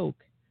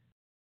joke.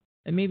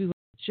 It maybe was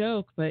a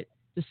joke, but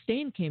the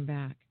stain came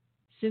back.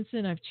 Since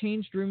then, I've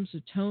changed rooms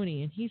with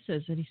Tony, and he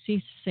says that he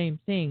sees the same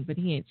thing, but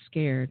he ain't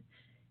scared.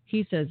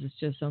 He says it's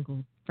just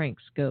Uncle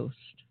Frank's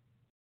ghost.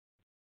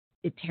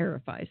 It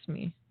terrifies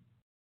me.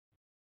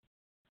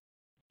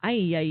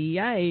 Ay, ay,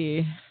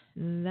 ay.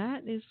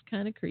 That is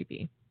kind of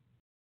creepy.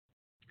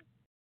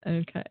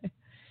 Okay.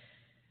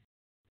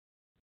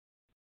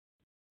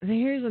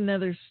 Here's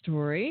another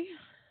story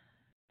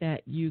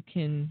that you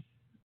can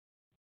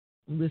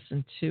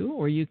listen to,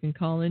 or you can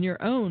call in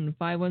your own,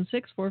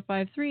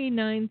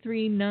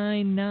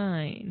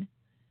 516-453-9399.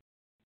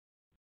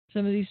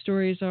 Some of these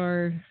stories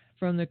are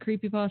from the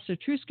Creepypasta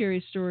True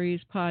Scary Stories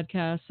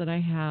podcast that I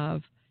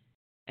have,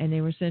 and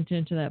they were sent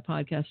into that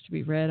podcast to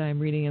be read. I'm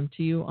reading them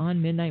to you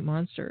on Midnight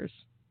Monsters.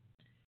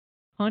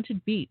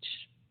 Haunted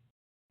Beach.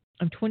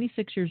 I'm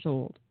 26 years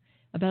old.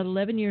 About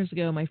 11 years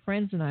ago, my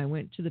friends and I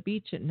went to the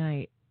beach at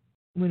night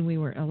when we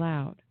were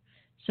allowed.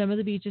 Some of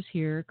the beaches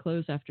here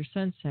close after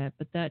sunset,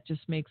 but that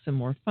just makes them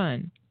more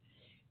fun.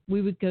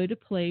 We would go to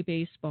play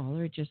baseball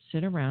or just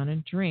sit around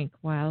and drink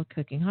while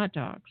cooking hot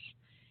dogs.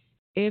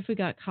 If we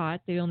got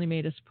caught, they only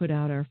made us put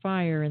out our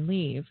fire and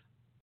leave.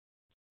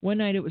 One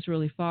night it was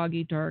really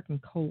foggy, dark, and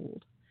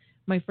cold.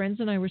 My friends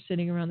and I were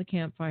sitting around the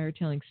campfire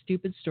telling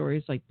stupid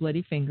stories like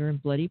Bloody Finger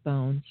and Bloody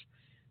Bones.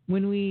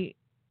 When we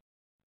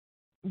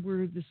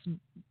heard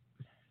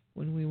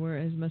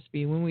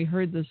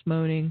this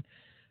moaning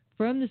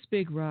from this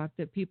big rock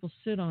that people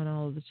sit on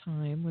all of the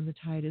time when the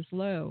tide is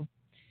low.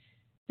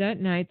 That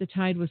night, the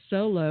tide was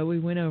so low, we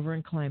went over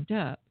and climbed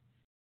up.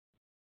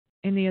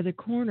 In the other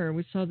corner,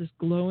 we saw this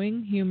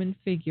glowing human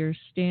figure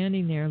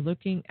standing there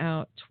looking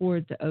out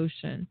toward the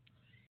ocean.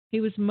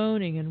 He was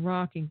moaning and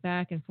rocking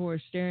back and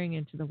forth, staring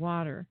into the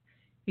water.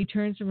 He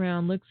turns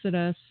around, looks at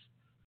us,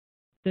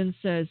 then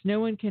says, "No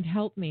one can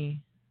help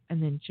me,"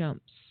 and then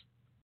jumps.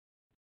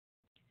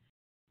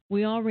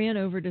 We all ran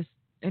over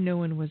and no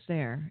one was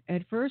there.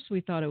 At first,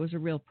 we thought it was a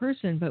real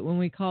person, but when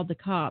we called the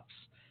cops,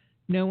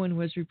 no one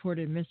was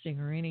reported missing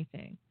or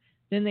anything.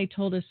 Then they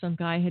told us some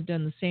guy had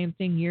done the same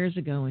thing years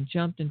ago and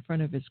jumped in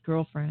front of his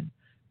girlfriend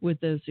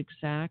with those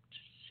exact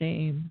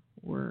same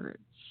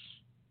words.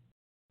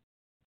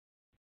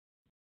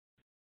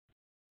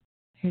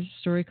 Here's a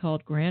story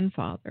called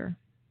Grandfather.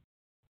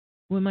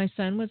 When my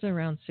son was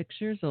around 6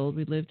 years old,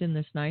 we lived in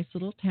this nice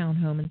little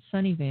townhome in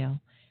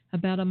Sunnyvale,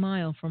 about a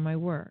mile from my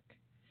work.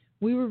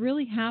 We were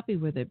really happy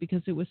with it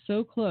because it was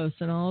so close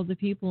and all of the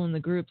people in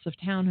the groups of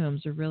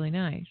townhomes are really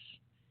nice.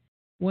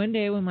 One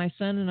day when my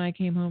son and I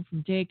came home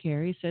from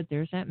daycare, he said,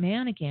 "There's that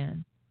man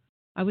again."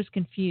 I was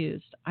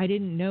confused. I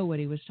didn't know what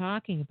he was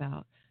talking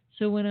about.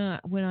 So when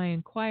I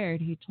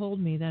inquired, he told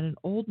me that an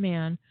old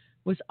man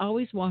was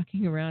always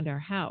walking around our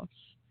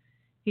house.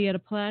 He had a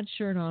plaid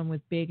shirt on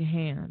with big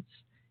hands.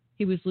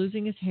 He was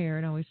losing his hair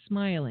and always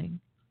smiling.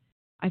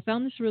 I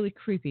found this really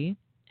creepy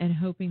and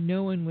hoping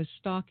no one was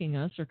stalking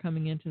us or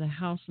coming into the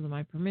house without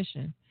my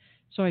permission.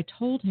 So I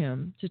told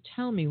him to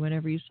tell me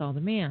whenever you saw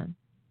the man.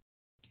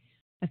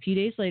 A few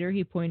days later,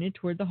 he pointed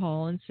toward the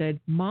hall and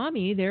said,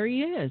 "Mommy, there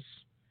he is."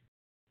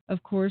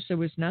 Of course, there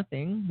was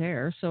nothing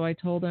there, so I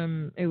told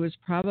him it was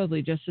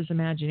probably just his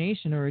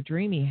imagination or a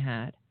dream he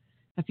had.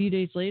 A few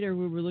days later,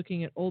 we were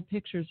looking at old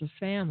pictures of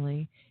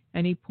family,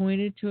 and he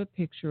pointed to a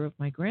picture of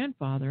my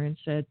grandfather and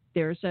said,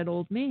 "There's that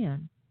old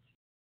man."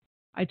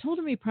 I told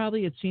him he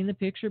probably had seen the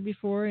picture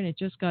before and it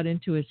just got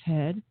into his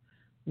head.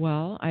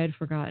 Well, I had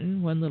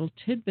forgotten one little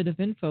tidbit of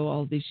info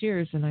all these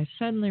years, and I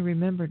suddenly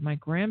remembered my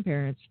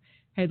grandparents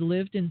had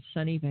lived in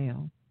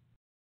Sunnyvale.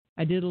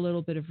 I did a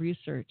little bit of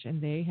research,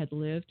 and they had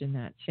lived in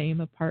that same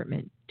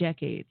apartment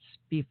decades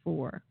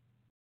before.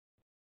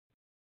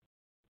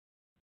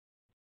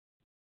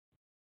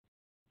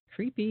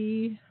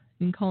 Creepy.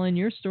 You can call in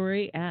your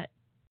story at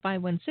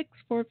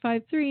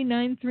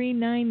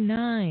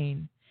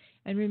 516-453-9399.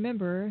 And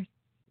remember,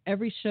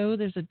 every show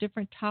there's a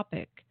different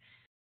topic.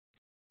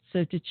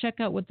 So to check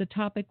out what the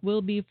topic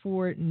will be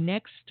for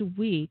next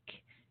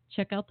week,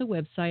 check out the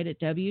website at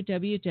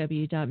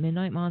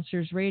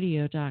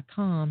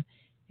www.midnightmonstersradio.com,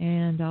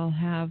 and I'll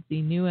have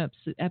the new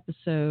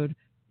episode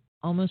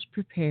almost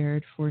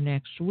prepared for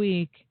next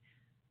week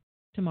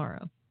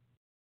tomorrow.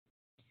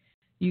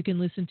 You can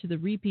listen to the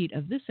repeat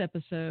of this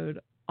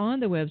episode on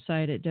the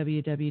website at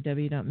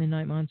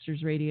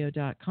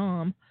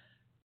www.midnightmonstersradio.com.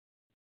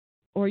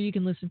 or you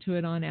can listen to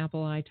it on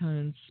Apple,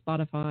 iTunes,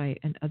 Spotify,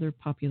 and other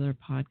popular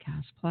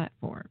podcast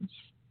platforms.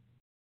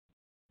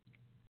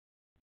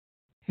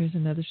 Here's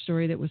another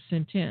story that was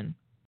sent in.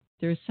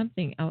 There is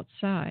something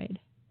outside.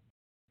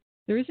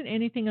 There isn't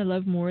anything I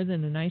love more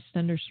than a nice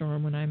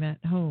thunderstorm when I'm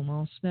at home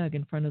all snug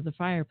in front of the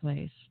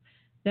fireplace.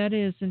 That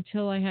is,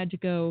 until I had to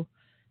go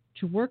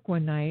to work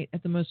one night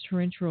at the most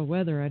torrential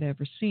weather I'd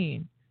ever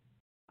seen.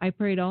 I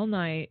prayed all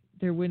night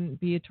there wouldn't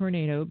be a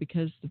tornado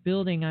because the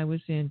building I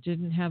was in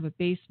didn't have a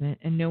basement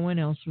and no one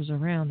else was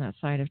around that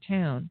side of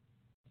town.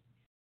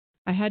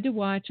 I had to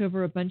watch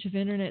over a bunch of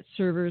internet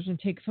servers and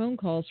take phone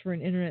calls for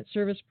an internet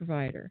service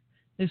provider.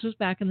 This was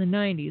back in the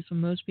 90s when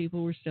most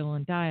people were still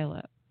on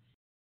dial-up.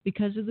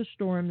 Because of the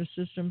storm, the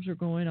systems were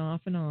going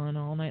off and on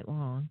all night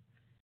long.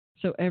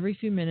 So every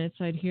few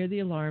minutes I'd hear the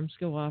alarms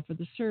go off of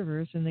the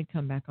servers and they'd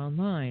come back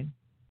online.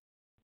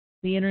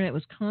 The internet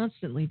was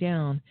constantly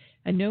down,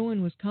 and no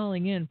one was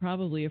calling in,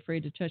 probably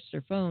afraid to touch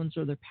their phones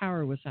or their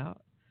power was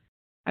out.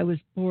 I was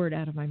bored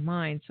out of my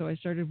mind, so I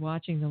started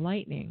watching the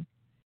lightning.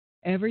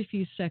 Every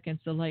few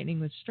seconds, the lightning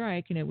would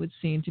strike, and it would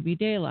seem to be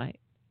daylight.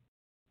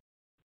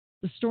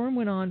 The storm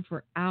went on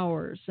for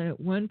hours, and at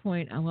one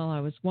point, while I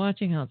was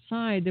watching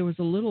outside, there was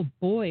a little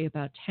boy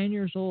about 10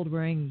 years old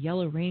wearing a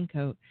yellow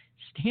raincoat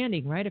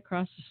standing right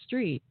across the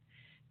street.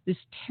 This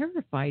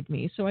terrified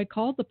me, so I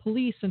called the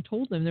police and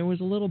told them there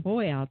was a little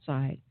boy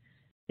outside.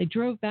 They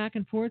drove back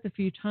and forth a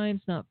few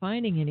times, not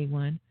finding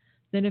anyone.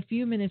 Then a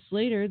few minutes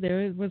later,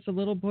 there was a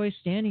little boy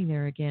standing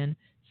there again,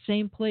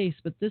 same place,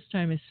 but this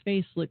time his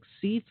face looked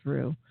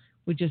see-through,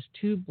 with just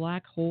two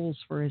black holes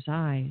for his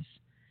eyes.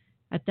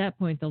 At that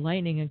point, the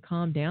lightning had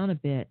calmed down a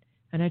bit,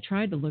 and I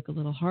tried to look a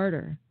little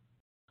harder.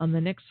 On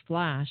the next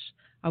flash,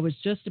 I was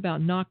just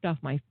about knocked off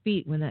my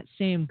feet when that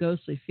same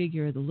ghostly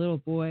figure of the little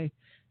boy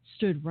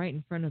stood right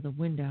in front of the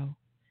window.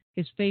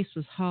 His face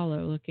was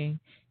hollow looking,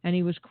 and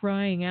he was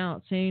crying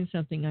out, saying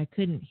something I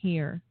couldn't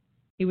hear.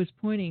 He was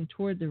pointing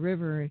toward the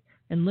river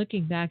and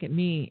looking back at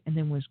me, and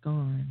then was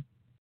gone.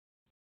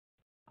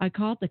 I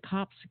called the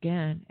cops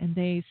again, and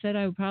they said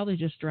I probably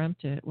just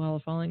dreamt it while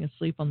falling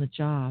asleep on the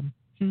job.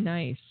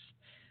 Nice.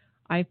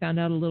 I found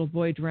out a little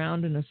boy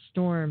drowned in a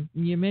storm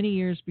many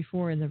years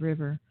before in the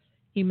river.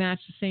 He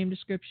matched the same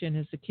description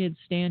as the kid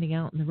standing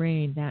out in the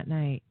rain that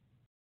night.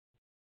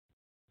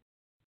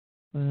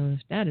 Well, if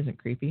that isn't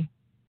creepy.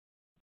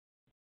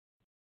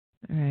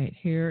 All right,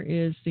 here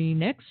is the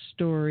next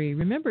story.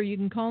 Remember, you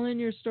can call in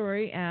your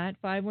story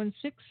at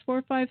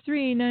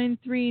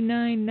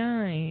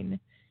 516-453-9399.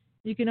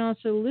 You can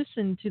also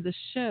listen to the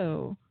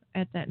show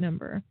at that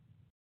number.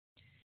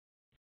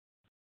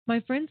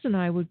 My friends and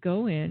I would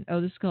go in,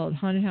 this is called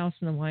Haunted House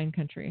in the Wine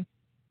Country.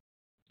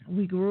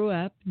 We grew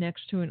up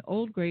next to an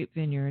old grape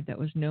vineyard that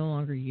was no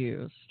longer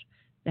used.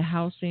 The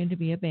house seemed to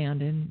be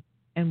abandoned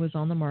and was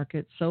on the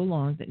market so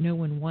long that no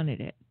one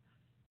wanted it.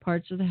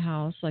 Parts of the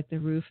house, like the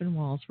roof and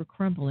walls, were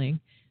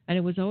crumbling, and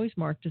it was always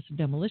marked as a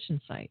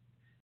demolition site.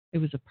 It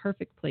was a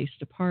perfect place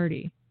to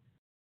party.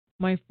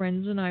 My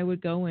friends and I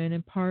would go in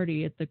and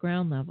party at the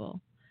ground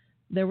level.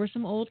 There were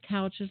some old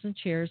couches and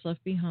chairs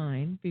left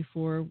behind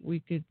where we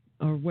could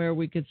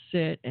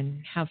sit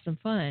and have some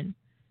fun.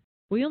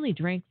 We only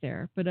drank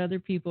there, but other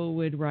people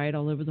would write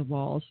all over the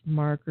walls with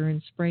marker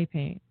and spray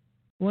paint.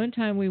 One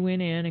time we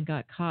went in and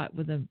got caught up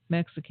with a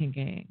Mexican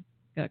gang.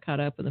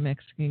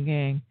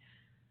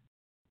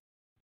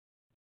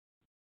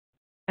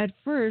 At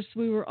first,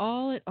 we were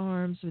all at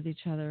arms with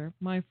each other.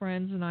 My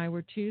friends and I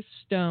were too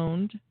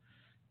stoned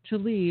to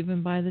leave,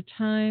 and by the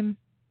time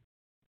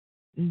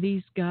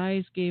these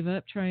guys gave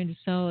up trying to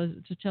tell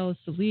us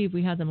to leave,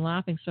 we had them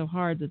laughing so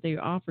hard that they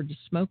offered to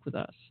smoke with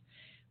us.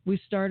 We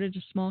started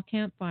a small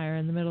campfire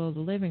in the middle of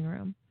the living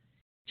room.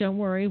 Don't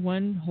worry,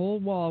 one whole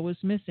wall was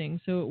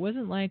missing, so it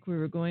wasn't like we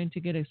were going to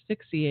get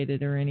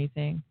asphyxiated or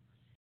anything.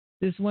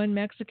 This one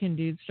Mexican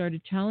dude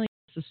started telling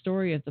us the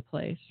story of the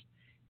place.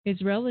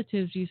 His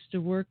relatives used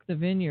to work the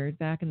vineyard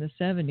back in the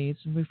 70s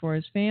before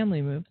his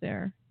family moved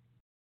there.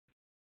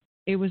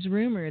 It was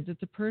rumored that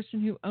the person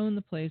who owned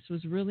the place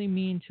was really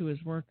mean to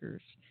his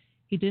workers.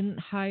 He didn't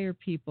hire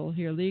people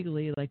here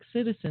legally like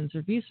citizens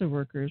or visa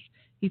workers.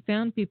 He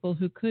found people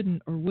who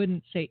couldn't or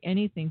wouldn't say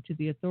anything to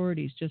the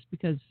authorities just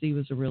because he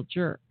was a real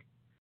jerk.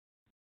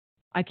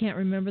 I can't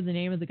remember the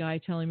name of the guy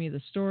telling me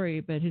the story,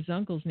 but his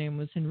uncle's name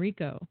was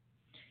Enrico.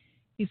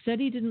 He said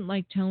he didn't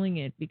like telling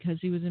it because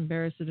he was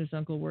embarrassed that his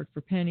uncle worked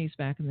for pennies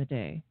back in the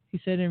day.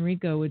 He said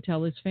Enrico would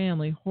tell his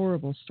family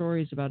horrible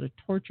stories about a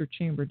torture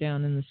chamber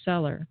down in the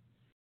cellar.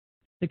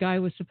 The guy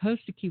was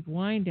supposed to keep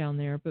wine down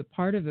there, but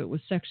part of it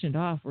was sectioned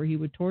off where he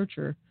would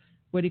torture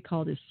what he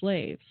called his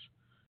slaves.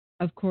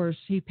 Of course,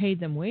 he paid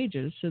them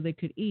wages so they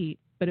could eat,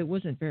 but it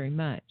wasn't very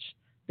much.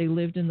 They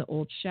lived in the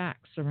old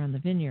shacks around the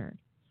vineyard.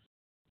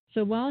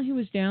 So while he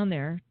was down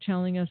there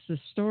telling us the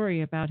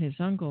story about his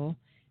uncle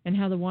and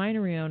how the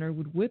winery owner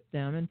would whip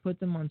them and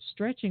put them on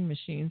stretching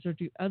machines or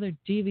do other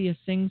devious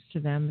things to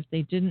them if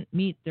they didn't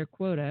meet their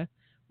quota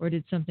or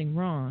did something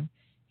wrong,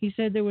 he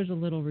said there was a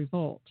little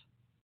revolt.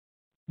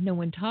 No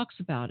one talks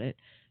about it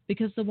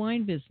because the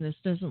wine business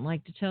doesn't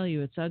like to tell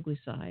you its ugly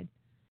side.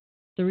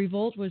 The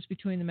revolt was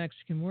between the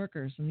Mexican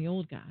workers and the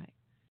old guy.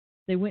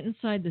 They went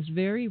inside this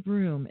very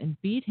room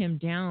and beat him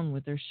down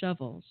with their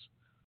shovels.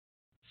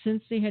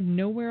 Since they had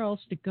nowhere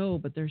else to go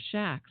but their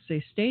shacks,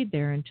 they stayed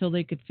there until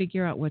they could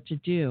figure out what to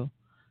do.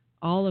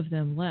 All of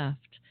them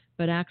left,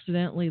 but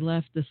accidentally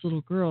left this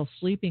little girl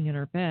sleeping in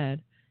her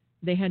bed.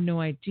 They had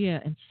no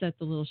idea and set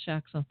the little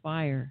shacks on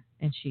fire,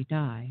 and she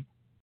died.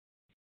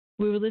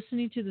 We were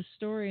listening to the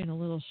story in a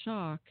little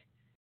shock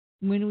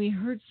when we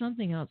heard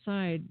something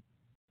outside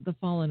the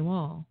fallen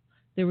wall.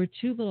 There were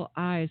two little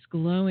eyes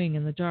glowing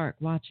in the dark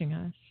watching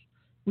us.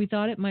 We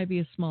thought it might be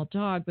a small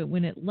dog, but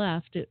when it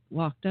left, it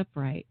walked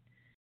upright.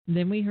 And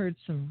then we heard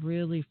some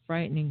really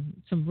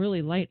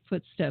light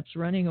footsteps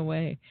running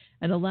away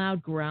and a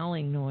loud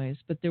growling noise,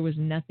 but there was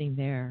nothing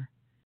there.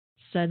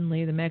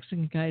 Suddenly, the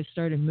Mexican guys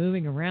started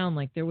moving around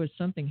like there was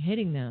something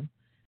hitting them.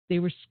 They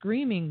were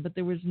screaming, but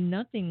there was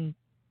nothing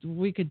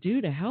we could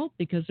do to help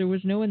because there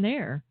was no one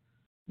there,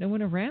 no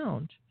one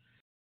around.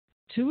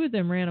 Two of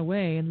them ran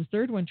away, and the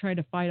third one tried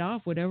to fight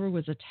off whatever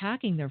was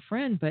attacking their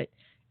friend, but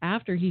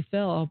after he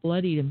fell all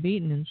bloodied and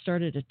beaten and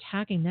started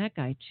attacking that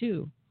guy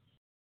too.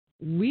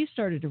 We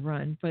started to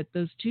run, but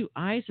those two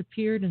eyes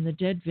appeared in the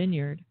dead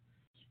vineyard.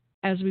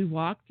 As we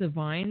walked, the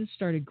vines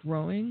started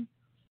growing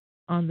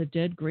on the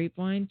dead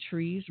grapevine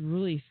trees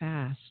really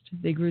fast.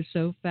 They grew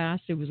so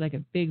fast it was like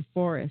a big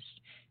forest,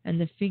 and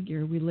the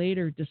figure we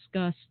later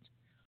discussed,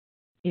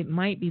 it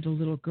might be the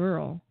little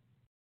girl,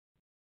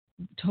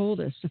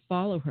 told us to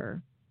follow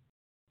her.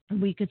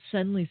 We could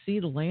suddenly see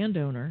the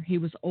landowner. He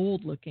was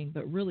old looking,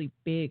 but really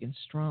big and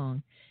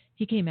strong.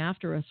 He came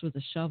after us with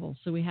a shovel,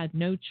 so we had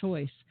no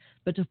choice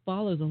but to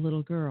follow the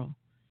little girl.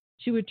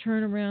 She would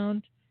turn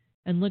around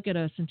and look at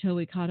us until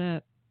we caught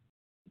up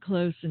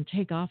close and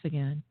take off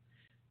again.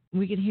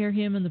 We could hear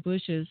him in the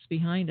bushes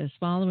behind us,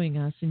 following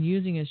us and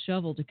using his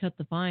shovel to cut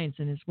the vines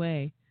in his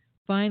way.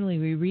 Finally,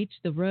 we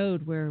reached the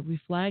road where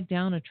we flagged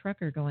down a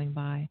trucker going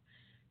by.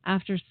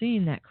 After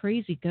seeing that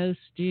crazy ghost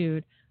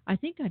dude, I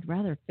think I'd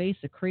rather face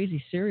a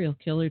crazy serial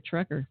killer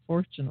trucker.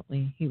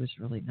 Fortunately, he was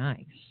really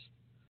nice.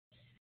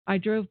 I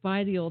drove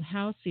by the old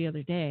house the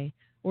other day,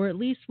 or at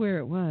least where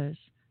it was.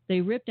 They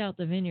ripped out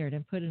the vineyard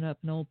and put it up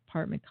an old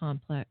apartment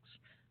complex.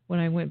 When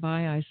I went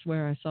by, I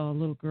swear I saw a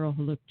little girl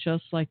who looked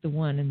just like the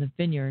one in the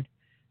vineyard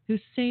who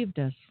saved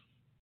us,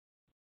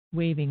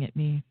 waving at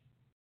me.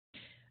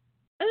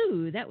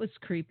 Oh, that was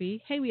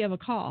creepy. Hey, we have a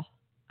call.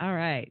 All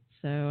right,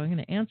 so I'm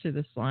going to answer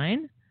this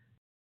line.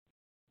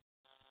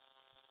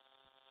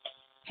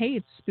 Hey,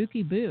 it's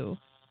Spooky Boo.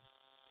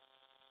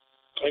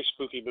 Hey,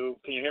 Spooky Boo.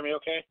 Can you hear me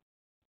okay?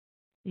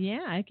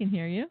 Yeah, I can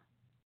hear you.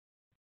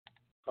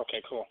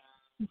 Okay, cool.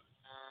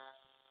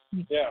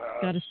 You Yeah.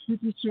 got a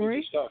spooky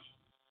story? Spooky stuff.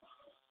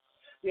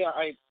 Yeah,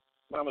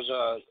 when I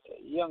was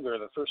younger,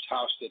 the first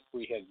house that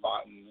we had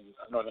bought in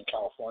Northern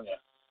California,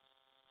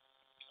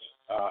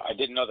 I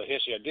didn't know the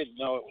history. I did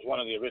know it was one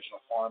of the original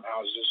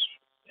farmhouses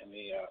in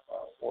the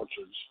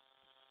orchards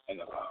and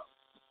the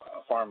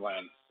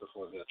farmland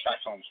before the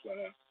tract homes went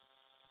in.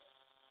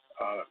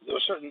 There were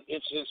certain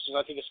incidences.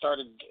 I think it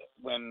started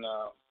when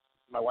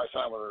my wife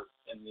and I were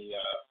in the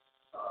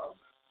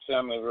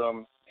family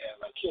room, and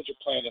my kids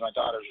were playing in my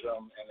daughter's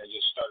room, and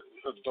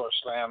we heard the door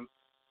slam,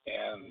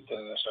 and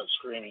then they started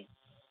screaming.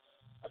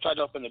 I tried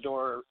to open the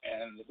door,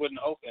 and it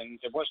wouldn't open.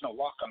 There was no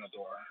lock on the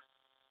door,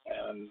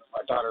 and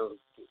my daughter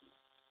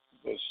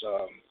was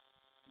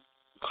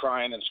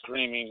crying and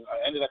screaming.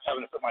 I ended up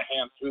having to put my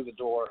hand through the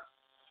door,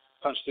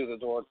 punch through the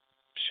door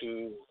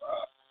to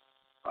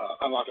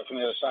unlock it from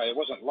the other side. It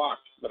wasn't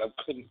locked, but I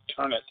couldn't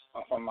turn it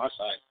on my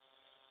side.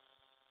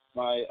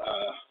 My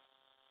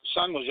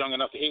son was young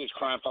enough that he was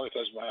crying, probably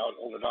because my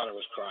older daughter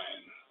was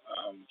crying.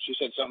 She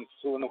said something,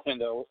 flew in the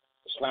window,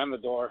 slammed the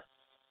door,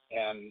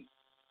 and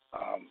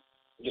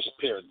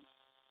disappeared.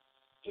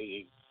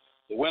 The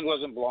wind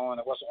wasn't blowing.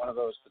 It wasn't one of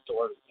those, the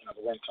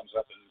wind comes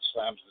up and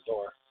slams the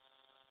door.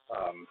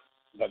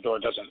 That door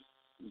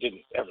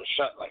didn't ever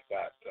shut like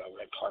that.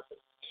 Red carpet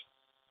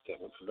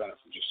that would prevent it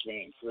from just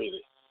swinging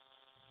freely.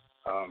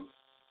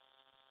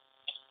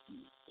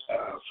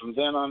 From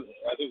then on,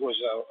 I think it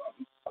was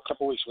a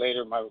couple weeks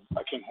later,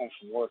 I came home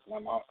from work. My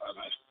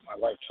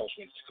wife tells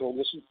me to go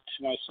listen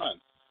to my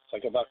son. So I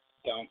go back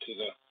down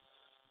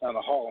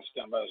the hall and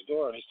stand by his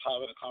door, and he's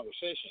having a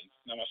conversation.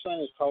 Now, my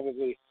son is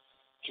probably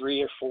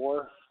 3 or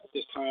 4 at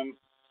this time.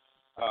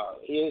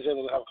 He is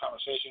able to have a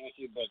conversation with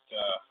you, but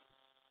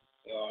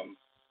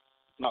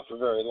not for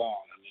very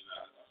long. I mean,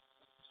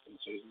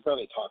 so he's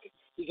barely talking.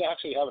 He's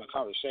actually having a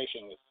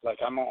conversation with, like,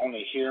 I'm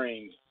only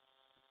hearing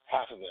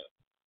half of it.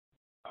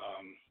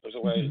 There's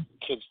a way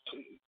kids,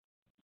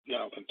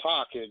 can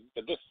talk,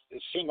 but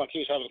it seemed like he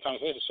was having a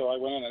conversation. So I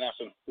went in and asked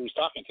him who he's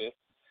talking to,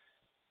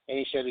 and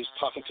he said he's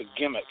talking to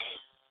Gimmick.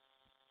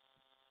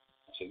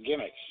 I said,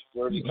 Gimmick,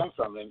 where did he come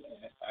from? And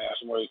I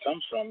asked him where he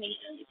comes from, and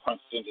he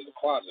pointed into the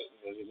closet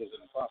because he lives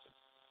in the closet.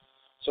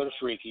 Sort of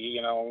freaky,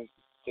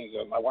 things.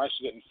 My wife's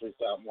getting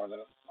freaked out more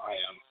than I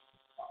am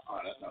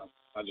on it.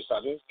 I just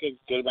thought it was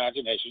good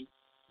imagination,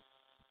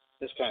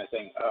 this kind of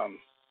thing.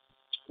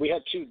 we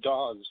had two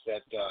dogs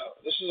that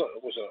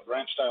was a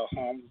ranch-style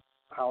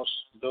house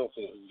built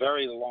with a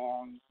very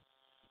long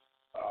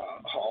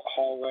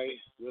hallway,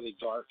 really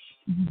dark,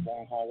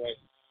 long hallway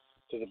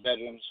to the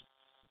bedrooms.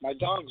 My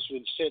dogs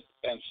would sit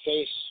and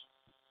face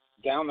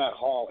down that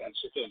hall and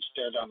sit there and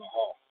stare down the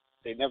hall.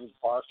 They never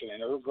barked and they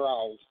never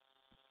growled,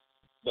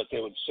 but they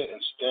would sit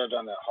and stare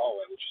down that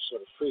hallway, which is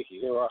sort of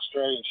freaky. They were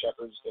Australian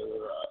Shepherds. They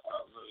were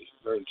really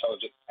very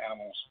intelligent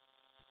animals.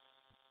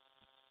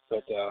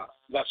 But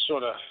that's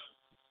sort of,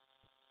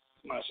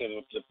 when I say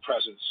the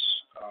presence,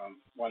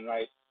 one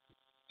night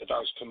the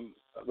dogs come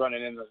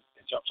running in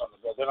and jumps on the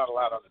bed. They're not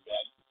allowed on the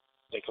bed.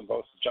 They can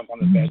both jump on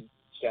the bed,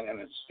 stand in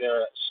and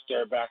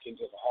stare back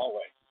into the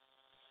hallway.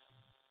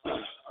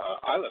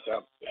 I look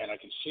up and I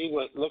can see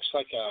what looks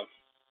like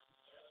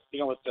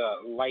what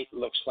the light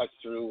looks like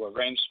through a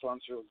rainstorm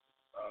through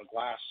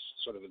glass,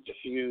 sort of a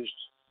diffused,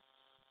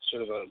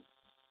 sort of a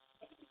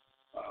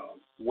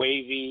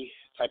wavy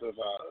type of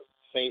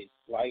fade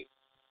light.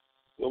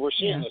 Well, we're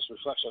seeing this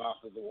reflection off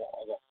of the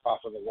wall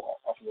of the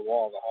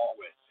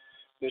hallway.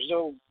 There's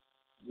no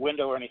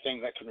window or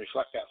anything that can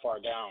reflect that far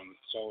down.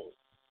 So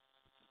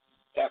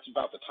that's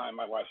about the time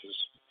my wife is.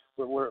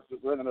 We're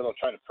in the middle of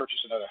trying to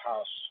purchase another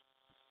house.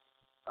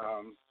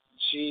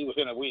 She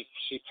within a week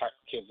she packed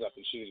the kids up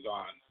and she was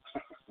gone.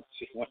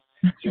 she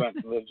went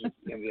and lived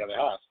in the other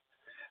house.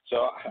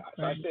 So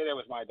I stayed there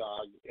with my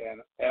dog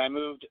and I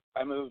moved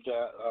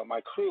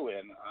my crew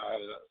in. I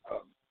had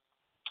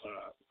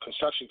a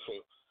construction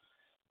crew.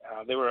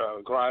 They were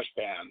a garage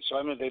band,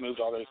 so they moved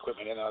all their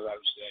equipment in and out of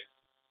the state.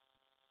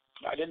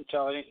 I didn't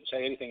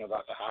say anything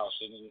about the house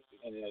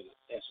in the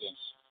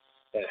incidents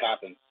that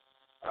happened.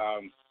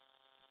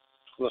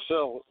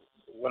 LaPhil,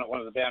 one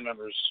of the band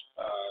members,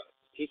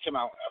 he came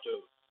out after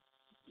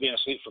being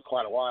asleep for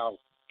quite a while,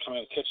 come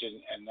in the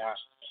kitchen and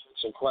asked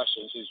some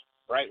questions. He's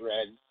bright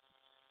red.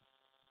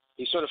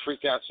 He sort of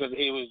freaked out, said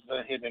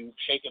he'd been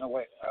shaken to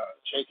where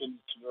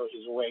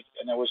he's awake,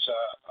 and there was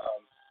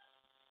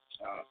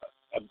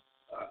a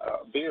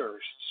beer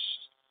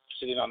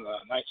sitting on the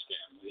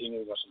nightstand. He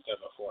knew wasn't there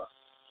before.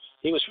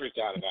 He was freaked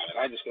out about it.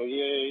 I just go,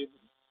 yeah,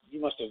 you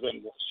must have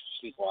been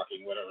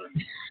sleepwalking, whatever.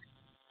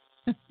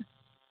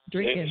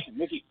 Drinking.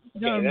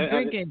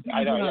 Drinking.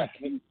 I know.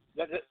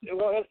 Yeah.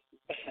 Well,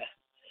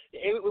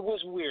 it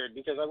was weird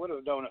because I would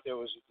have known if there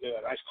was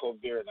ice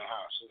cold beer in the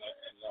house, and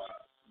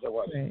there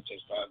wasn't. Right.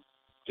 Just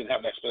didn't have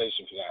an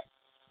explanation for that.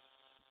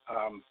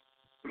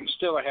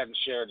 Still, I hadn't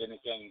shared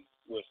anything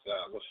with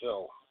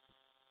LaPhil.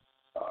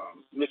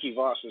 Mickey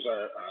Voss was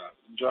our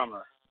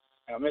drummer.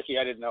 Now, Mickey,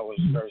 I didn't know, was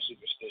very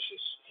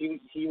superstitious.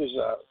 He was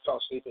fell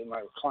asleep in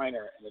my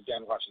recliner in the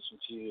den watching some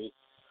TV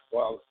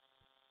while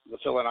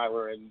LaPhil and I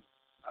were in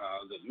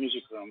the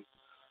music room.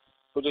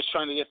 We're just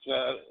trying to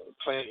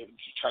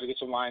try to get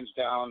some lines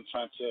down,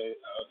 trying to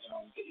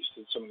get used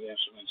to some of the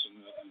instruments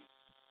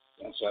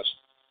and such.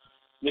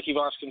 Mickey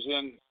Voss comes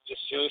in, just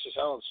serious as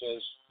hell, and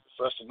says,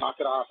 for us to knock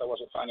it off, that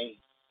wasn't funny.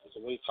 I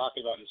said, what are you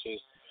talking about? And he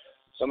says,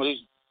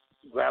 somebody's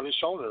grabbed his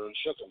shoulder and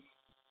shook him.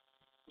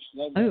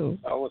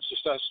 Oh, it's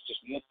just us,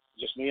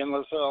 just me and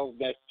LaPhil.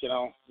 Nick,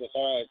 that's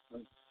all right.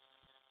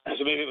 And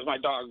so maybe it was my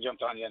dog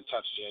jumped on you and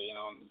touched you,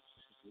 And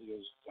he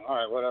goes, all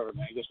right, whatever,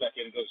 man. He goes back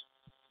in and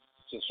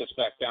sits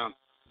back down.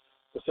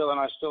 LaPhil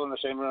and I still in the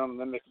same room. And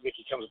then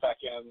Mickey comes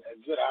back in a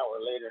good hour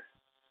later,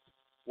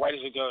 white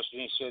as a ghost,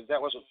 and he said,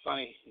 that wasn't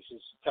funny. He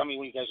says, tell me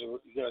when you guys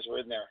were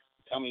in there.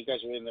 Tell me you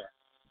guys were in there.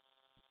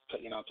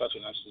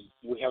 Touching us.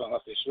 We haven't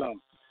left this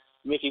room.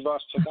 Mickey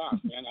Voss took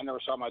off, man. I never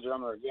saw my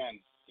drummer again.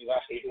 He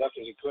left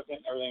his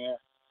equipment and everything there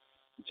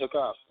and took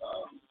off.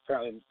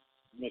 Apparently,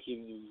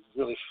 Mickey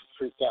really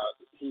freaked out.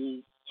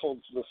 He told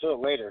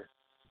LaPhil later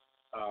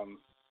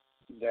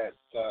that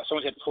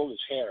someone had pulled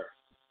his hair.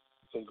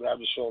 So he grabbed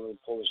his shoulder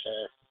and pulled his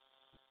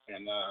hair.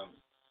 And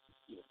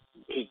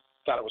he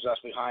thought it was us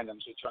behind him,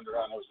 so he turned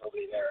around and there was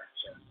nobody there.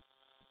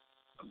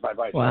 So,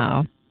 bye-bye.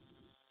 Wow.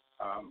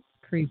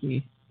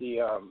 Creepy.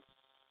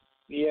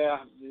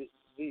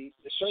 The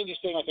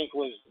strangest thing I think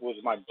was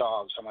my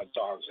dogs, how my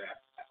dogs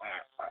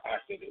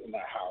acted in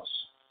that house.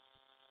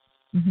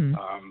 Mm-hmm.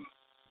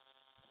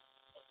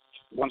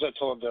 Once I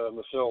told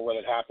LaPhil what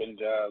had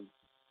happened,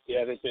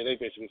 they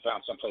basically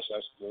found someplace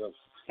else to live.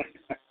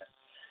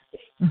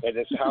 And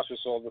the house was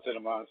sold within a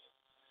month.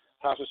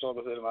 So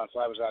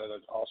I was out of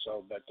it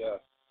also, but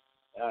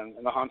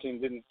and the haunting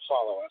didn't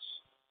follow us.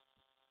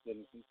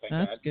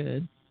 That's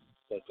good.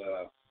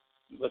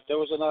 But there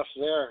was enough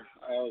there.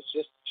 It was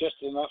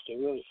just enough to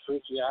really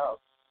freak you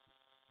out.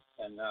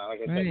 And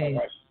like I said, my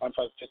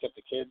wife picked up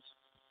the kids,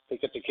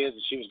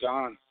 and she was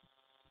gone.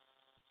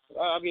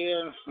 I'll be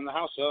there when the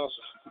house sells.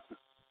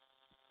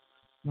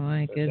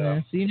 My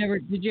goodness!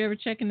 Did you ever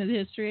check into the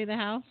history of the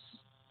house?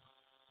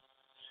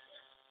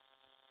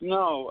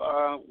 No,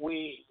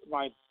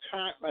 my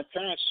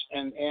parents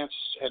and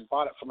aunts had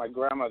bought it for my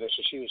grandmother,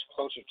 so she was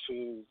closer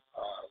to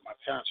my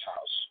parents'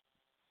 house.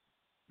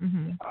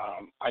 Mm-hmm.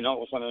 I know it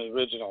was one of the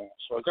original.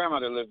 So my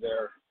grandmother lived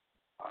there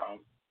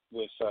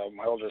with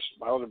my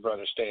older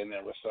brother staying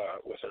there with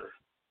her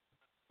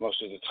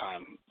most of the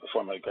time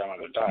before my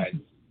grandmother died.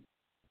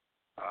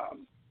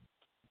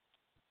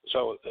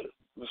 So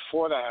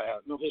before that, I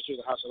had no history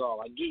of the house at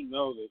all. I do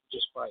know that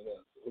just by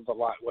the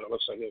lot, what it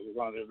looks like, it was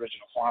one of the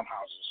original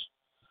farmhouses.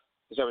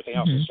 Because everything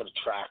else is sort of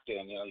tracked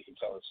in, you can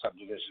tell it's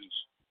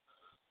subdivisions.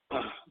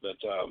 But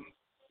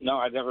no,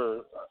 I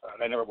never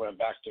went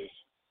back to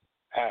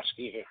ask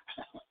either.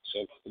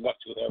 So good luck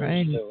to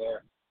whoever's still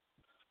there.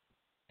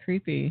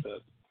 Creepy.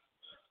 But,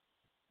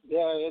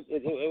 yeah,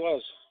 it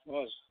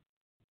was.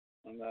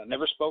 And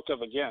never spoke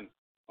of again.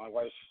 My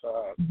wife,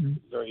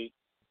 very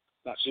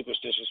not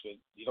superstitious, but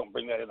you don't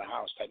bring that in the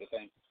house type of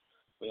thing.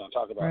 We don't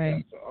talk about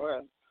that. So, all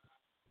right.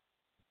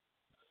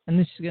 And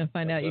then she's going to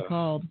find out you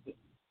called.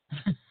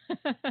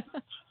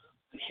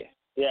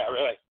 Yeah,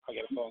 really. I'll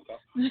get a phone call.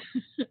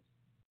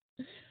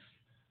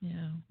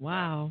 Yeah.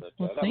 Wow. But,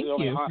 well, thank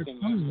you for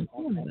coming with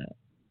that.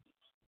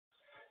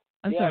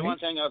 I'm sorry. One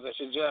thing I would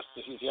suggest,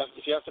 if you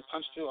have to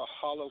punch through a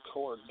hollow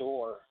core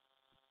door,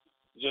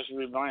 just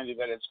remind you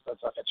that it's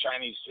like a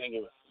Chinese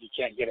finger. You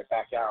can't get it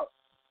back out.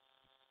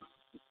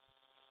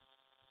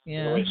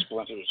 Yeah. The way it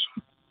splinters.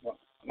 When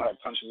I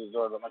punch through the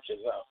door, let my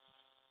kids out.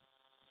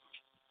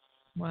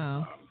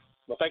 Wow.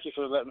 Well, thank you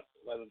for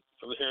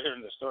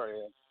hearing the story.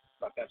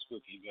 Not that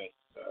spooky,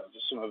 but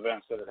just some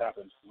events that had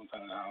happened one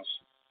time in the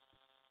house.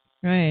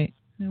 Right.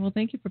 Well,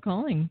 thank you for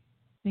calling.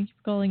 Thank you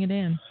for calling it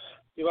in.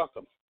 You're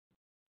welcome.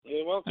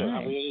 You're welcome. Right.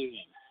 Have a good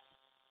evening.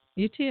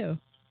 You too.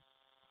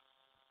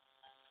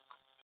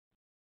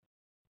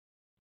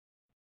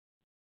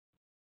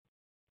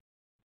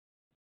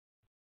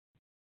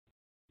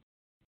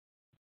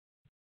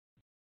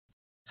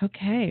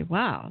 Okay.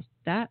 Wow.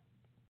 That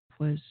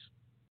was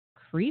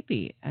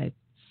creepy. A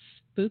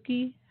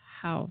spooky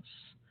house.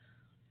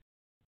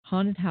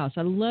 Haunted house.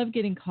 I love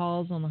getting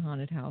calls on the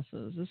haunted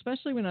houses,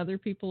 especially when other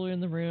people are in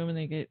the room and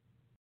they get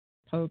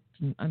poked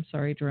and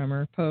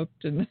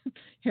poked and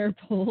hair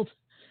pulled.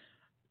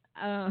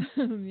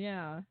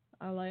 Yeah,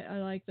 I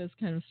like those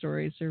kind of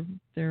stories.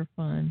 They're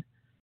fun.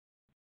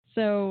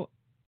 So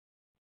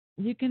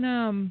you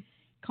can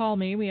call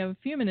me. We have a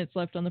few minutes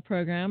left on the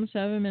program.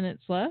 7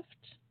 minutes left.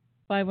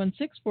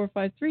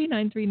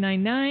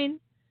 516-453-9399.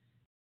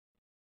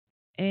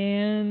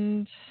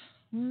 And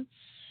let's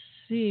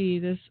see,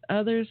 this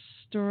other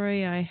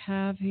story I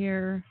have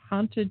here,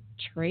 haunted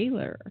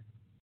trailer.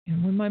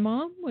 And when my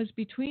mom was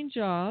between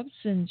jobs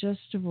and just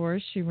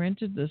divorced, she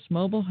rented this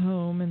mobile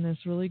home in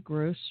this really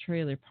gross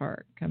trailer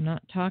park. I'm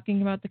not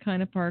talking about the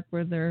kind of park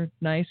where there are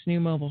nice new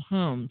mobile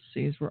homes.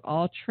 These were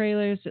all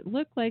trailers that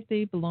looked like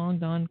they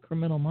belonged on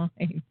Criminal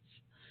Minds.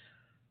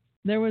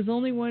 There was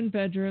only one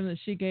bedroom that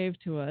she gave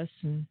to us,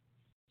 and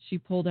she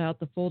pulled out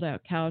the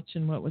fold-out couch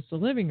in what was the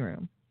living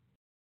room.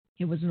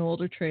 It was an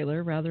older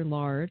trailer, rather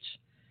large,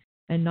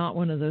 and not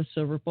one of those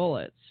silver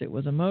bullets. It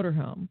was a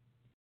motorhome.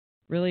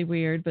 Really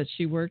weird, but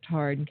she worked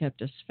hard and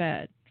kept us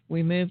fed.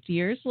 We moved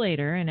years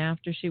later, and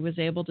after she was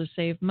able to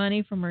save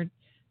money from her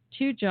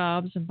 2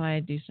 jobs and buy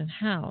a decent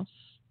house.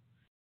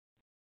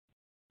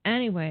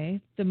 Anyway,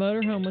 the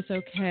motorhome was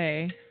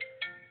okay.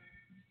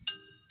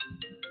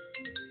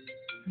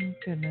 Oh,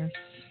 goodness.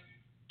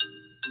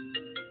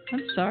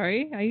 I'm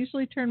sorry. I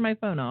usually turn my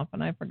phone off,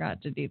 and I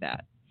forgot to do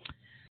that.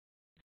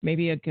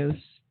 Maybe a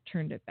ghost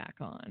turned it back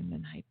on,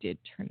 and I did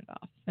turn it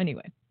off.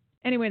 Anyway,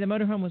 the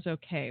motorhome was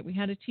okay. We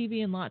had a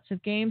TV and lots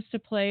of games to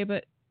play,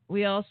 but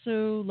we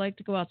also liked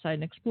to go outside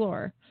and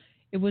explore.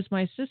 It was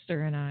my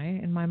sister and I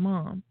and my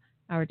mom.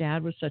 Our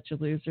dad was such a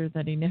loser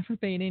that he never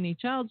paid any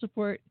child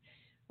support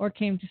or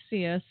came to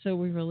see us, so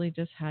we really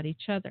just had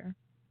each other.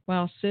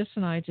 While Sis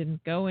and I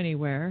didn't go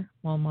anywhere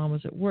while Mom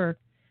was at work,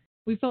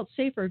 we felt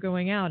safer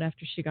going out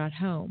after she got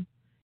home.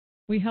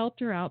 We helped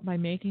her out by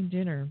making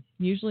dinner,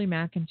 usually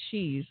mac and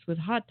cheese with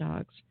hot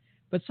dogs,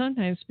 but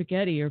sometimes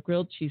spaghetti or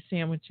grilled cheese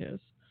sandwiches.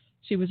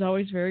 She was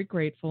always very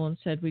grateful and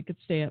said we could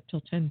stay up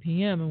till 10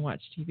 p.m. and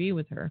watch TV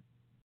with her.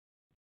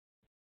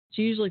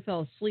 She usually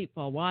fell asleep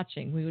while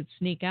watching. We would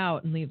sneak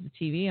out and leave the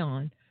TV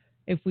on.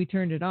 If we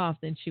turned it off,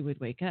 then she would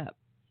wake up.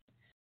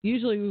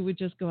 Usually we would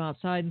just go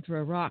outside and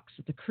throw rocks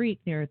at the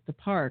creek near the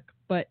park,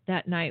 but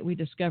that night we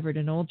discovered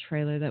an old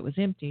trailer that was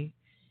empty.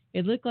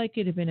 It looked like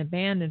it had been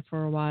abandoned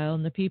for a while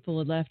and the people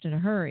had left in a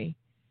hurry.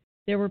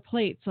 There were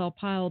plates all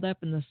piled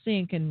up in the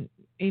sink and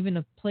even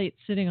a plate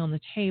sitting on the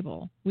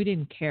table. We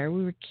didn't care.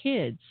 We were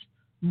kids.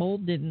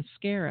 Mold didn't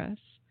scare us.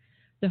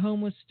 The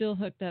home was still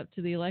hooked up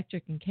to the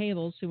electric and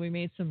cables, so we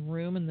made some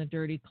room in the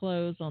dirty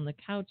clothes on the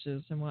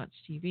couches and watched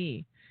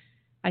TV.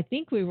 I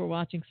think we were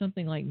watching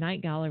something like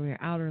Night Gallery or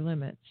Outer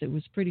Limits. It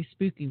was pretty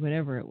spooky,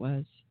 whatever it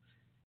was.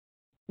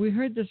 We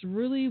heard this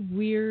really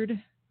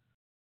weird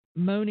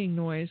moaning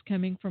noise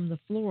coming from the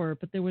floor,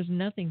 but there was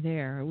nothing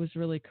there. It was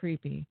really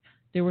creepy.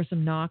 There was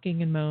some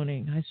knocking and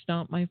moaning. I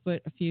stomped my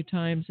foot a few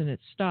times and it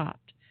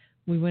stopped.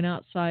 We went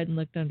outside and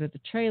looked under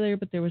the trailer,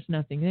 but there was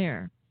nothing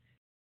there.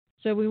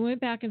 So we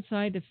went back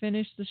inside to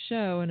finish the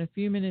show, and a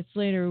few minutes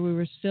later we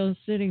were still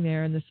sitting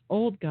there, and this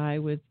old guy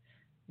with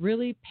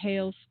really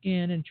pale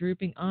skin and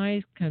drooping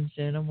eyes comes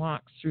in and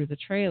walks through the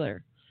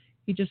trailer.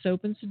 He just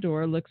opens the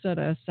door, looks at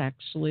us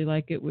actually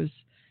like it was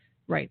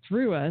right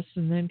through us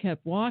and then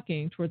kept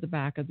walking toward the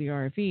back of the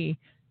RV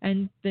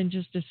and then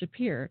just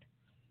disappeared.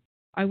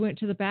 I went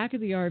to the back of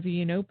the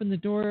RV and opened the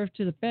door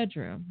to the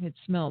bedroom. It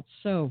smelled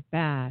so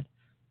bad.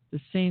 The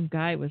same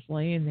guy was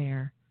laying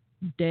there,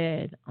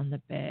 dead on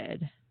the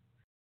bed.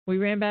 We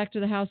ran back to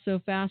the house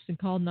so fast and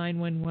called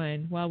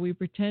 911. While we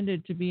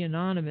pretended to be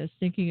anonymous,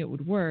 thinking it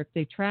would work,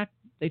 they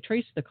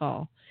traced the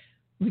call.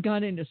 We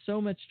got into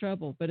so much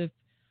trouble, but if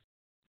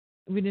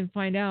we didn't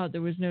find out,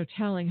 there was no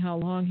telling how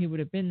long he would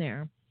have been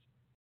there.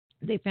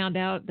 They found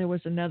out there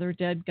was another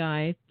dead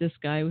guy. This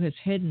guy was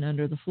hidden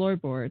under the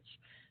floorboards.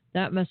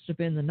 That must have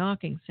been the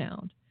knocking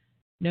sound.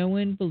 No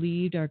one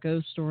believed our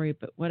ghost story,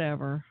 but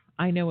whatever.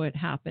 I know it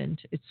happened.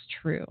 It's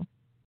true.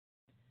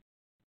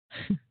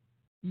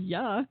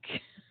 Yuck.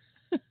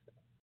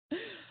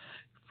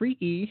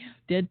 Freaky.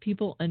 Dead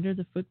people under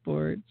the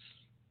footboards.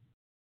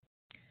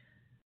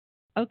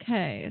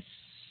 Okay,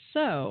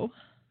 so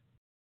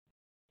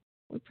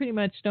we pretty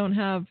much don't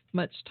have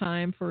much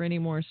time for any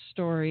more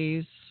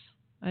stories.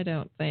 I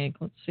don't think.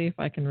 Let's see if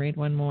I can read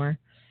one more.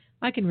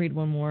 I can read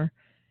one more.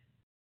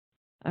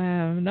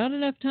 Not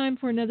enough time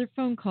for another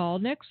phone call.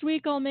 Next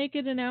week I'll make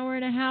it an hour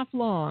and a half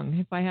long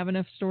if I have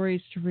enough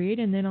stories to read,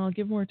 and then I'll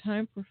give more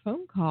time for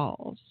phone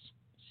calls.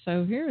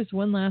 So here is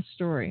one last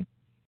story.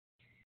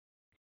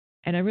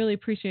 And I really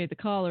appreciate the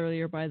call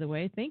earlier, by the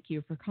way. Thank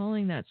you for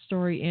calling that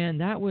story in.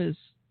 That was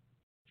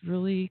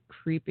really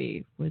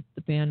creepy with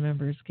the band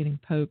members getting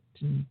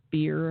poked and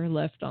beer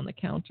left on the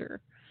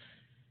counter.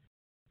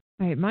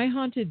 All right, my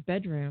haunted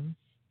bedroom.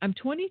 I'm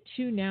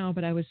 22 now,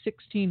 but I was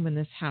 16 when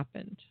this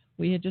happened.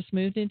 We had just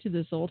moved into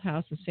this old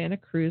house in Santa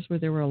Cruz where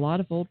there were a lot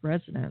of old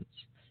residents.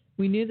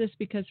 We knew this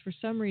because for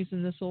some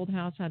reason this old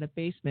house had a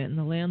basement and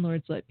the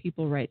landlords let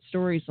people write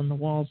stories on the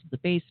walls of the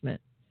basement.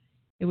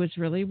 It was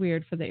really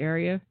weird for the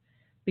area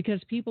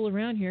because people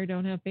around here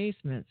don't have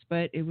basements,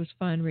 but it was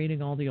fun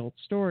reading all the old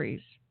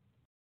stories.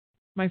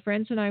 My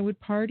friends and I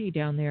would party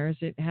down there as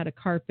it had a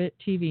carpet,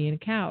 TV,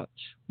 and a couch.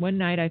 One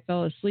night I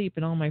fell asleep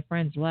and all my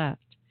friends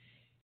left.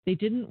 They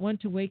didn't want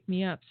to wake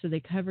me up, so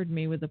they covered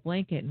me with a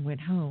blanket and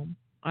went home.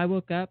 I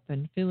woke up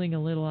and, feeling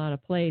a little out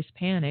of place,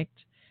 panicked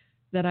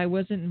that I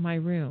wasn't in my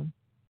room.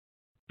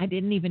 I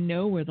didn't even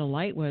know where the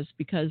light was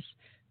because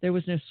there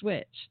was no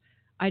switch.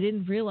 I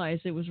didn't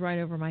realize it was right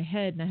over my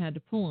head and I had to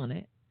pull on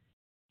it.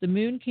 The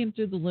moon came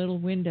through the little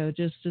window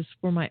just as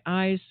for my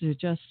eyes to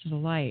adjust to the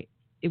light.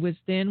 It was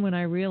then when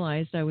I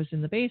realized I was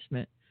in the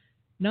basement.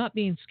 Not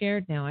being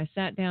scared now, I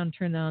sat down and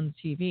turned on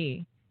the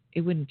TV.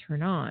 It wouldn't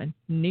turn on,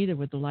 neither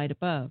would the light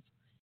above.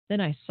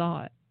 Then I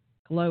saw it,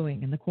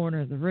 glowing in the corner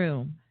of the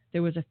room.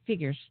 There was a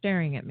figure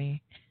staring at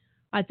me.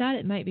 I thought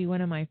it might be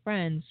one of my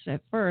friends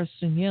at first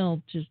and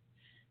yelled to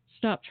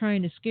stop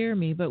trying to scare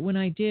me, but when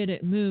I did,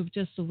 it moved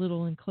just a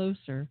little and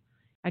closer.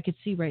 I could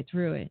see right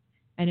through it,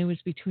 and it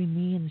was between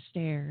me and the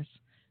stairs.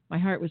 My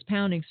heart was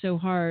pounding so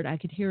hard I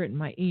could hear it in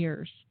my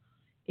ears.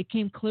 It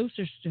came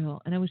closer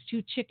still, and I was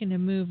too chicken to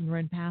move and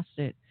run past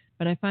it,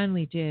 but I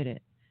finally did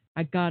it.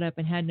 I got up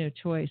and had no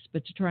choice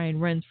but to try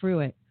and run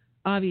through it.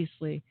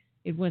 Obviously,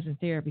 it wasn't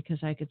there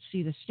because I could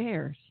see the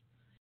stairs.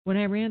 When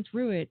I ran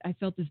through it, I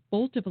felt this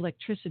bolt of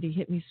electricity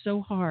hit me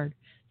so hard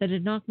that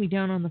it knocked me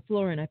down on the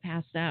floor and I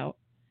passed out.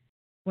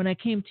 When I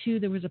came to,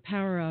 there was a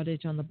power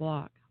outage on the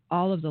block.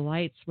 All of the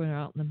lights went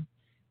out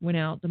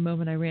the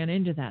moment I ran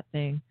into that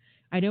thing.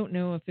 I don't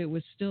know if it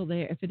was still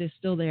there. If it is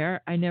still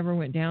there, I never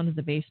went down to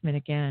the basement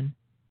again.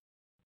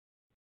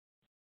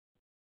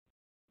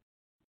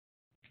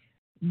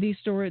 These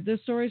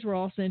stories were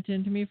all sent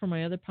in to me from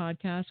my other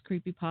podcast,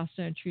 Creepypasta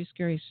and True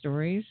Scary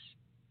Stories.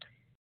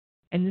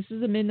 And this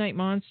is the Midnight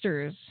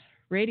Monsters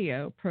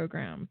radio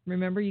program.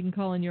 Remember, you can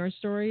call in your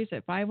stories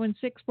at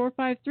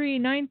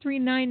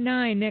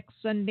 516-453-9399 next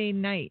Sunday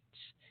night.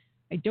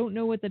 I don't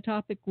know what the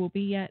topic will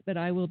be yet, but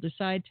I will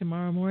decide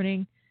tomorrow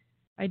morning.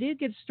 I did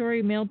get a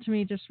story mailed to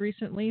me just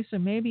recently, so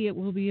maybe it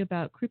will be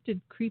about cryptid,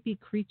 creepy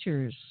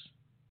creatures.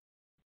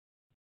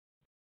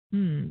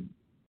 So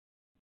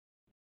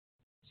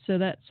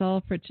that's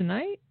all for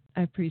tonight.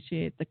 I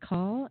appreciate the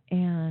call,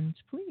 and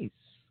please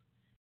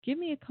give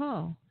me a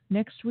call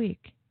next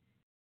week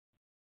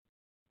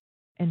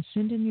and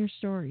send in your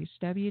stories.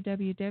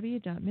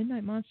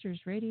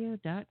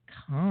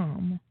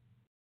 www.midnightmonstersradio.com.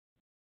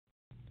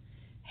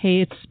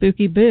 Hey, it's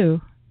Spooky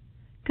Boo.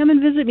 Come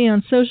and visit me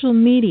on social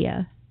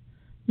media.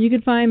 You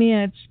can find me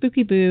at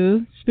Spooky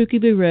Boo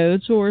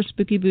Roads, or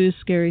Spooky Boo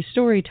Scary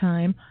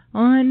Storytime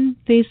on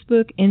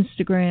Facebook,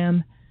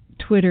 Instagram,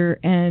 Twitter,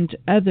 and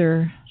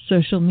other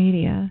social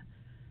media.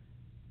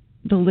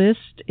 The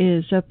list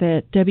is up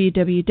at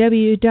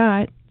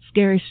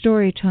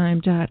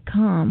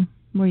www.scarystorytime.com,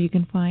 where you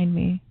can find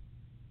me.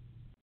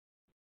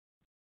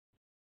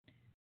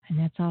 And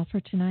that's all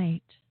for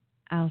tonight.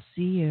 I'll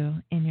see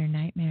you in your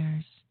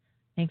nightmares.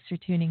 Thanks for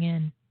tuning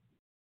in.